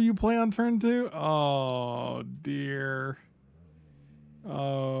creature you play on turn 2? Oh, dear.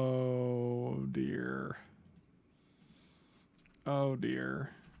 Oh, dear. Oh,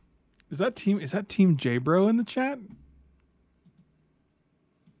 dear. Is that Team J-Bro in the chat?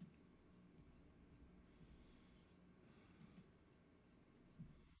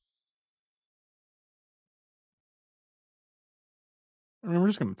 I mean, we're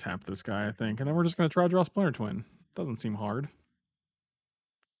just going to tap this guy, I think, and then we're just going to try to draw Splinter Twin. Doesn't seem hard.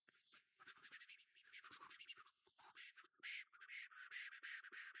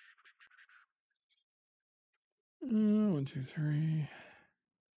 1, 2, 3.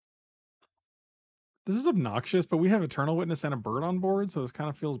 This is obnoxious, but we have Eternal Witness and a bird on board, so this kind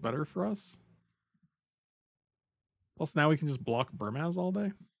of feels better for us. Plus, now we can just block Burmaz all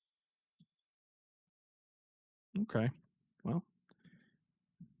day. Okay. Well,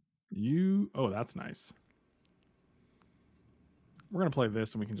 oh, that's nice. We're gonna play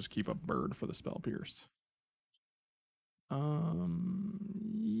this, and we can just keep a bird for the spell pierce.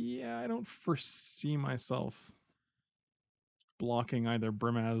 Yeah, I don't foresee myself blocking either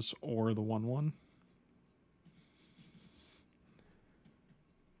Brimaz or the 1/1.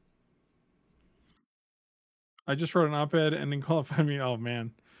 I just wrote an op-ed ending qualified me. Oh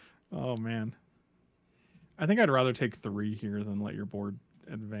man. Oh man. I think I'd rather take 3 here than let your board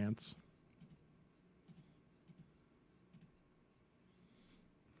advance.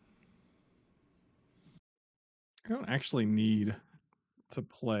 I don't actually need to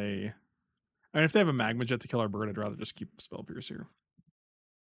play. I mean, if they have a Magma Jet to kill our bird, I'd rather just keep Spell Pierce here.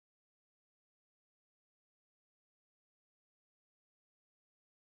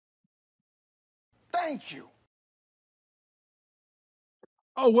 Thank you.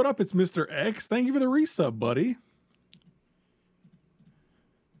 Oh, what up? It's Mr. X. Thank you for the resub, buddy.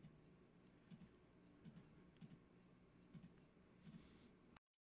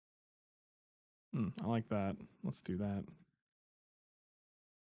 I like that. Let's do that.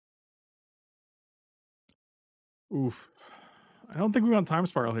 Oof. I don't think we want Time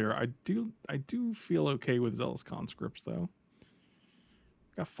Spiral here. I do feel okay with Zealous Conscripts, though.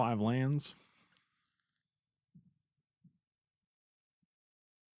 Got 5 lands.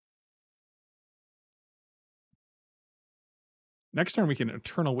 Next turn, we can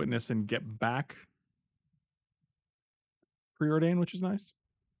Eternal Witness and get back Preordain, which is nice.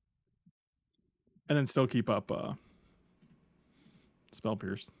 And then still keep up Spell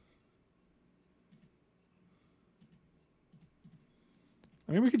Pierce.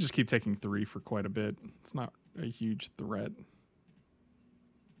 I mean, we could just keep taking 3 for quite a bit. It's not a huge threat.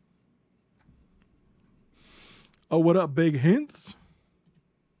 Oh, what up, Big Hints?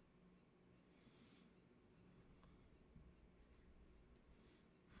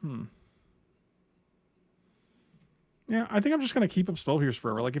 Yeah, I think I'm just going to keep up Spell Pierce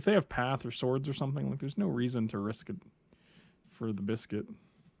forever. Like, if they have Path or Swords or something, like, there's no reason to risk it for the biscuit.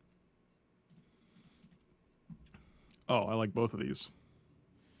 Oh, I like both of these.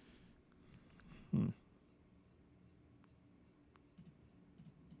 All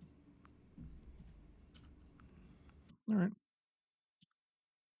right.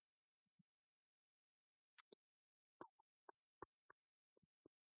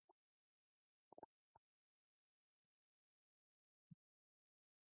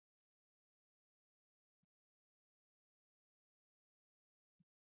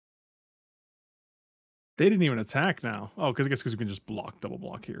 They didn't even attack now. Oh, because I guess because we can just double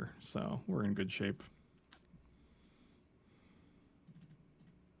block here. So we're in good shape.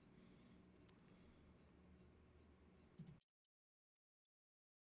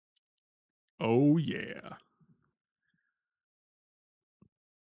 Oh, yeah.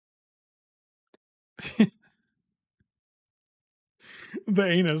 The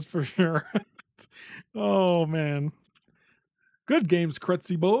anus for sure. Oh, man. Good games,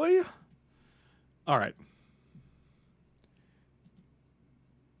 Krutzy boy. All right.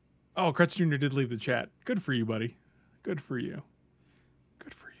 Oh, Crutch Jr. did leave the chat. Good for you, buddy. Good for you.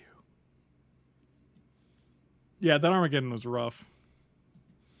 Good for you. Yeah, that Armageddon was rough.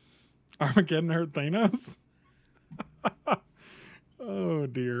 Armageddon hurt Thanos? Oh,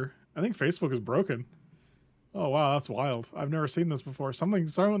 dear. I think Facebook is broken. Oh, wow, that's wild. I've never seen this before.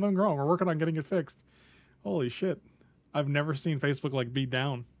 Something's wrong. We're working on getting it fixed. Holy shit. I've never seen Facebook, like, be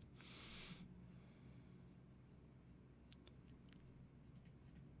down.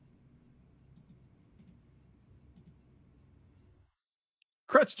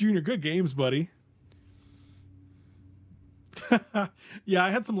 Crutch Jr., good games, buddy. Yeah, I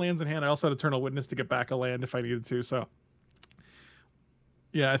had some lands in hand. I also had Eternal Witness to get back a land if I needed to, so.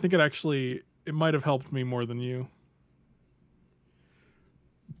 Yeah, I think it might have helped me more than you.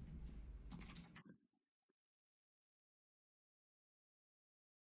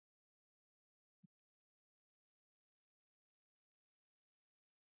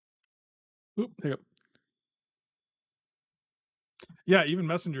 Oop, hiccup. Yeah, even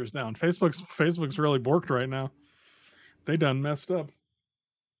Messenger's down. Facebook's really borked right now. They done messed up.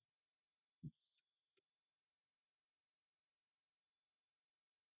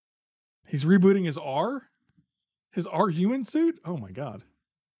 He's rebooting his R? His R human suit? Oh my god.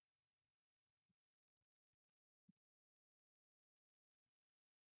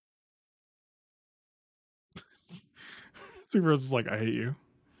 Super is like, I hate you.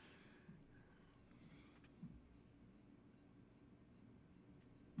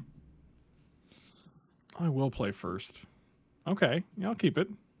 I will play first. Okay, yeah, I'll keep it.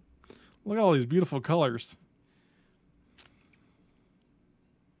 Look at all these beautiful colors.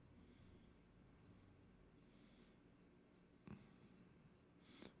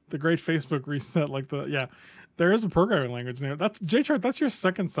 The great Facebook reset, like there is a programming language now. That's J-Chart. That's your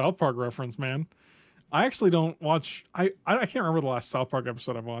second South Park reference, man. I actually don't watch. I can't remember the last South Park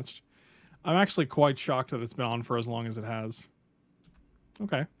episode I've watched. I'm actually quite shocked that it's been on for as long as it has.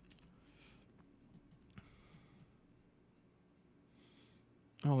 Okay.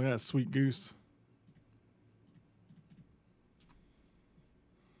 Oh yeah, sweet goose.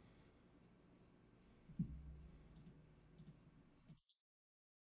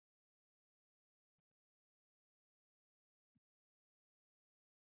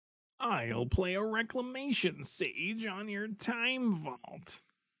 I'll play a reclamation sage on your time vault.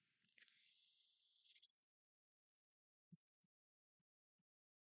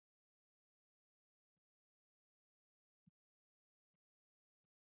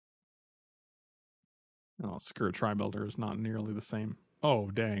 Oh, screw a tri-builder is not nearly the same. Oh,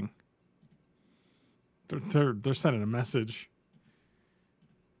 dang. They're sending a message.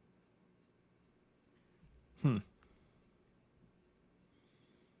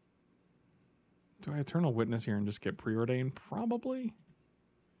 Do I Eternal Witness here and just get preordained? Probably.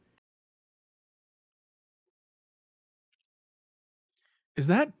 Is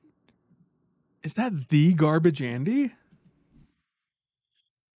that the Garbage Andy?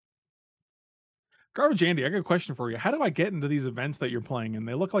 Garbage Andy, I got a question for you. How do I get into these events that you're playing in?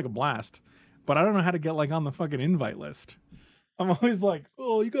 They look like a blast, but I don't know how to get like on the fucking invite list. I'm always like,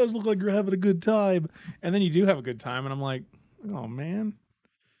 oh, you guys look like you're having a good time. And then you do have a good time. And I'm like, oh, man.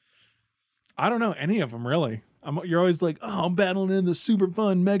 I don't know any of them, really. You're always like, oh, I'm battling in the super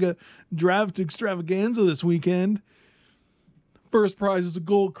fun mega draft extravaganza this weekend. First prize is a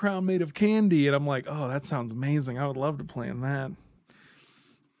gold crown made of candy. And I'm like, oh, that sounds amazing. I would love to play in that.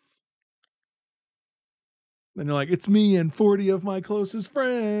 Then you're like, it's me and 40 of my closest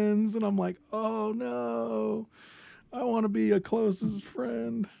friends. And I'm like, oh, no. I want to be a closest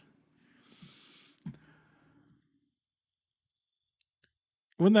friend.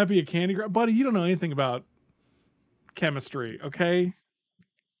 Wouldn't that be a candy grab? Buddy, you don't know anything about chemistry, okay?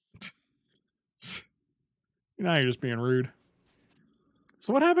 Now you're just being rude.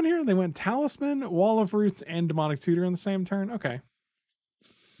 So what happened here? They went Talisman, Wall of Roots, and Demonic Tutor in the same turn? Okay.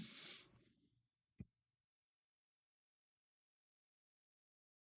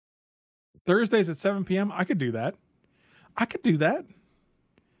 Thursdays at 7 p.m.? I could do that. I could do that.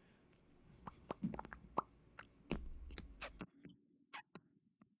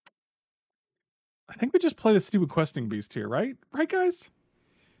 I think we just play the stupid questing beast here, right? Right, guys?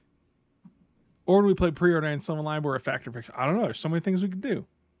 Or do we play Preordained Summon Library or Factor Fiction? I don't know. There's so many things we could do.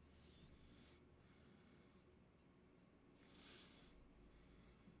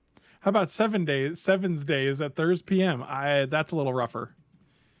 How about 7's days at Thursday p.m.? That's a little rougher.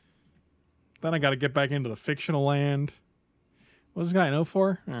 Then I got to get back into the fictional land. What was this guy an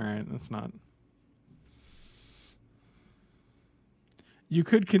 04? All right, that's not. You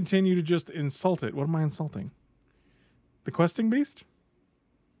could continue to just insult it. What am I insulting? The questing beast?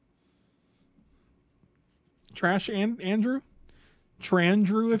 Trash and Andrew?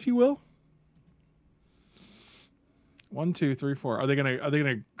 Trandrew, if you will. 1, 2, 3, 4. Are they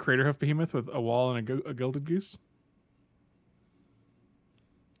gonna Crater Hoof Behemoth with a wall and a gilded goose?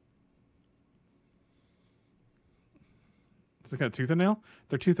 Is it got tooth and nail?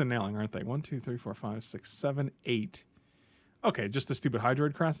 They're tooth and nailing, aren't they? 1, 2, 3, 4, 5, 6, 7, 8. Okay, just the stupid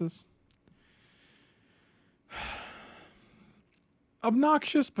Hydroid crosses.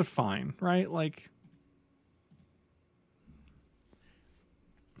 Obnoxious, but fine, right? Like,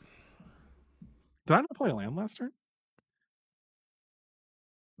 did I not play a land last turn?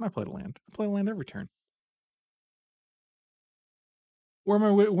 I played a land. I play a land every turn. Where am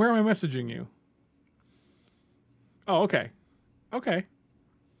I messaging you? Oh, okay. Okay.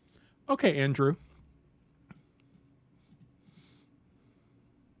 Okay, Andrew.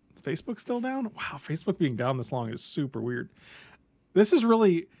 Is Facebook still down? Wow, Facebook being down this long is super weird. This is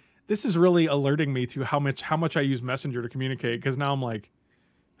really alerting me to how much I use Messenger to communicate, because now I'm like,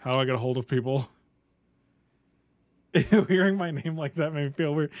 how do I get a hold of people? Hearing my name like that made me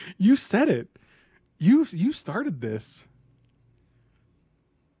feel weird. You said it. You started this.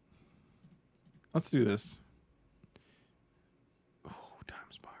 Let's do this. Oh, time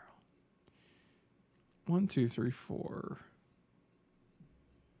spiral. 1, 2, 3, 4.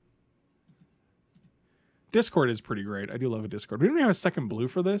 Discord is pretty great. I do love a Discord. We don't even have a second blue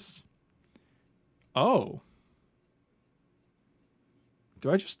for this. Oh.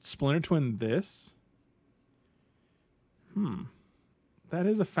 Do I just Splinter Twin this? That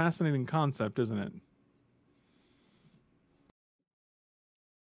is a fascinating concept, isn't it?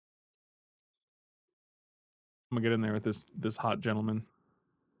 I'm gonna get in there with this hot gentleman.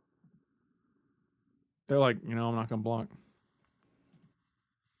 They're like, I'm not gonna block.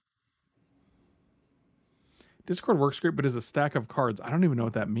 Discord works great, but is a stack of cards. I don't even know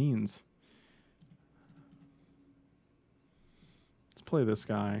what that means. Let's play this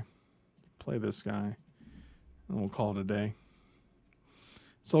guy. Play this guy. And we'll call it a day.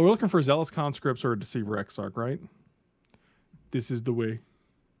 So we're looking for Zealous Conscripts or a Deceiver Exarch, right? This is the way.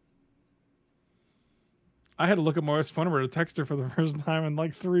 I had to look at my wife's phone number to text her for the first time in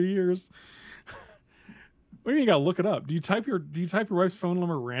like 3 years. What do you mean you gotta look it up? Do you type your wife's phone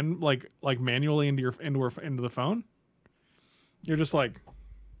number like manually into the phone? You're just like,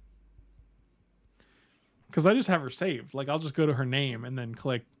 because I just have her saved. Like I'll just go to her name and then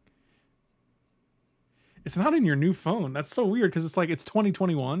click. It's not in your new phone. That's so weird because it's like it's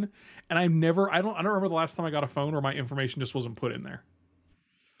 2021 and I don't remember the last time I got a phone where my information just wasn't put in there.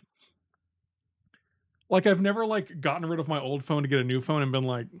 Like I've never like gotten rid of my old phone to get a new phone and been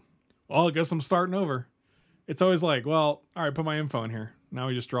like, well, I guess I'm starting over. It's always like, well, all right, put my info in here. Now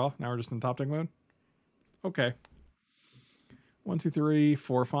we just draw. Now we're just in top deck mode. Okay. 1, 2, 3,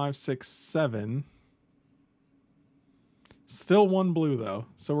 4, 5, 6, 7. Still one blue though.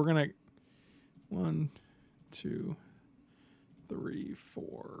 So we're gonna 1, 2, 3,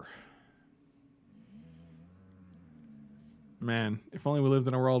 4. Man, if only we lived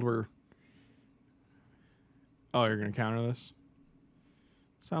in a world where. Oh, you're gonna counter this?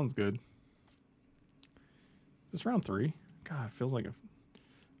 Sounds good. Is this round 3? God, it feels like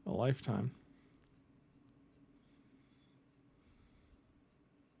a lifetime.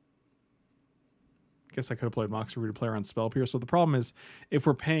 Guess I could have played Mox Rue to play around Spell Pierce. So the problem is, if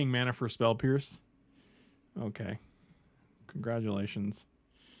we're paying mana for Spell Pierce, okay. Congratulations.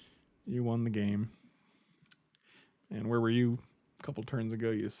 You won the game. And where were you a couple turns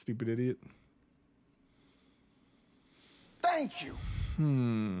ago, you stupid idiot? Thank you.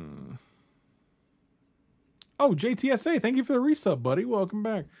 Oh, JTSA, thank you for the resub, buddy. Welcome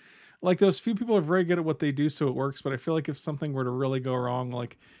back. Like those few people are very good at what they do, so it works. But I feel like if something were to really go wrong,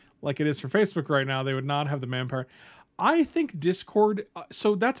 like it is for Facebook right now, they would not have the manpower. I think Discord.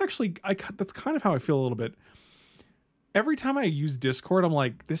 So that's actually that's kind of how I feel a little bit. Every time I use Discord, I'm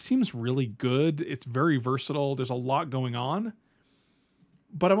like, this seems really good. It's very versatile. There's a lot going on.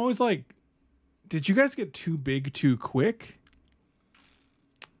 But I'm always like, did you guys get too big too quick?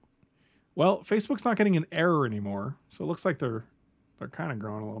 Well, Facebook's not getting an error anymore, so it looks like they're kind of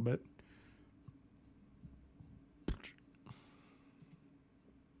growing a little bit.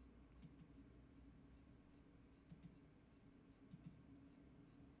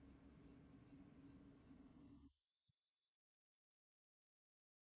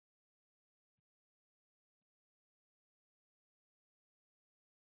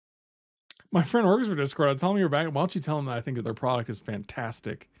 My friend works for Discord. I tell him you're back. Why don't you tell him that I think that their product is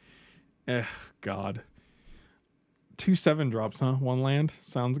fantastic? God. 2 7 drops, huh? 1 land?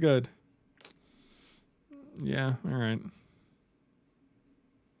 Sounds good. Yeah, all right.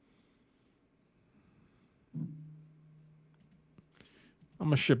 I'm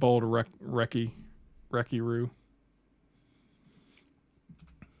gonna ship old Reki Roo.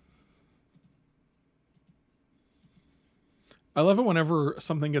 I love it whenever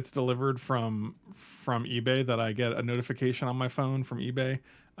something gets delivered from eBay that I get a notification on my phone from eBay.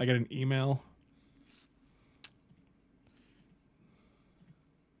 I get an email.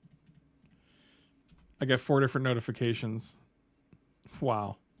 I get 4 different notifications.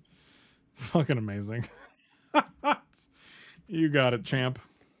 Wow. Fucking amazing. You got it, champ.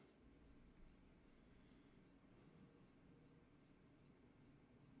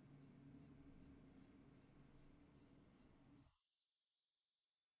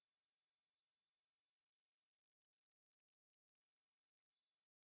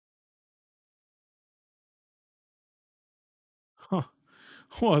 Huh.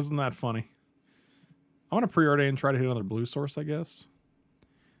 Wasn't that funny? I want to pre-order and try to hit another blue source, I guess.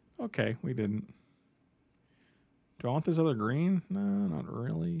 Okay, we didn't. Do I want this other green? No, not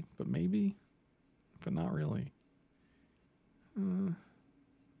really, but maybe. But not really.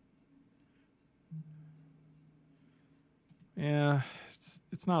 Yeah,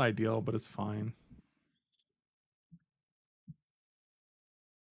 it's not ideal, but it's fine.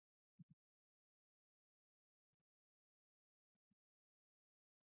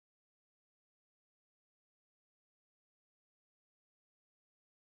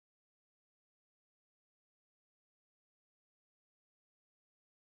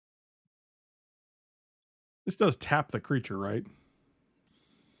 This does tap the creature, right?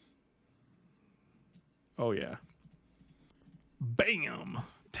 Oh, yeah. Bam!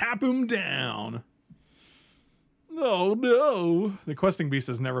 Tap him down. Oh, no. The questing beast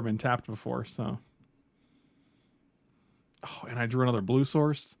has never been tapped before, so. Oh, and I drew another blue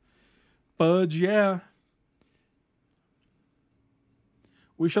source. Fudge, yeah.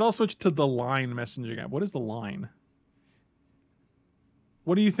 We should all switch to the line messaging app. What is the line?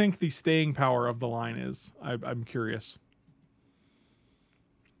 What do you think the staying power of the line is? I'm curious.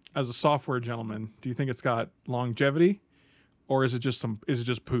 As a software gentleman, do you think it's got longevity, or is it just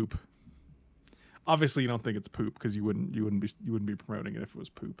poop? Obviously, you don't think it's poop because you wouldn't be promoting it if it was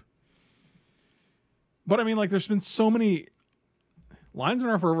poop. But I mean, like, there's been so many lines been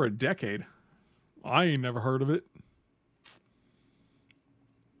around for over a decade. I ain't never heard of it.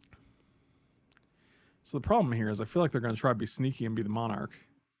 So the problem here is I feel like they're going to try to be sneaky and be the monarch.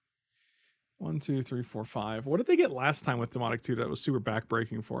 1, 2, 3, 4, 5. What did they get last time with Demonic 2 that was super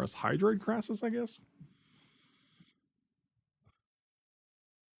backbreaking for us? Hydroid Crassus, I guess?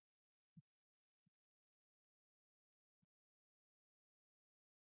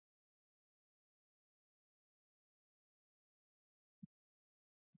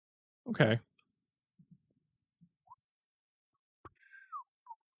 Okay.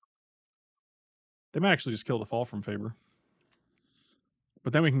 They might actually just kill the Fall from Favor.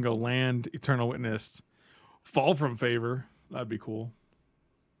 But then we can go land, Eternal Witness, Fall from Favor. That'd be cool.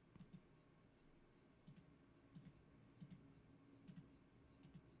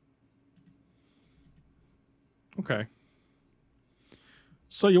 Okay.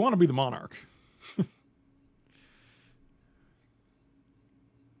 So you want to be the monarch.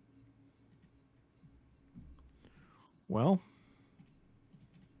 Well.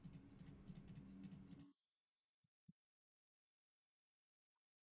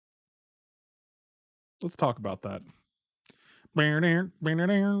 Let's talk about that. I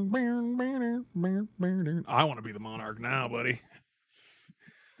want to be the monarch now, buddy.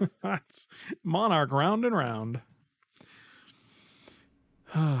 That's monarch round and round.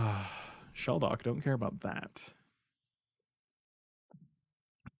 Sheldock, don't care about that.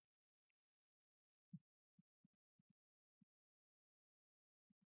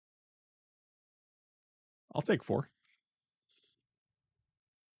 I'll take 4.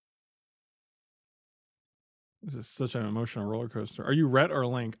 This is such an emotional roller coaster. Are you Rhett or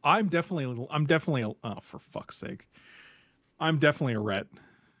Link? I'm definitely oh, for fuck's sake. I'm definitely a Rhett.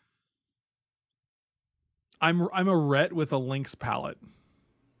 I'm a Rhett with a Link's palette.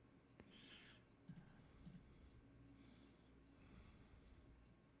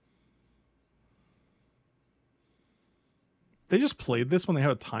 They just played this when they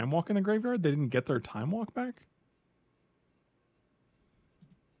had a time walk in the graveyard. They didn't get their time walk back.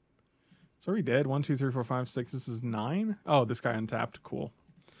 So are we dead? 1, 2, 3, 4, 5, 6. This is 9. Oh, this guy untapped. Cool.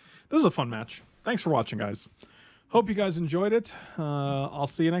 This is a fun match. Thanks for watching, guys. Hope you guys enjoyed it. I'll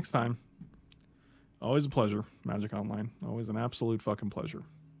see you next time. Always a pleasure, Magic Online. Always an absolute fucking pleasure.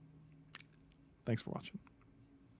 Thanks for watching.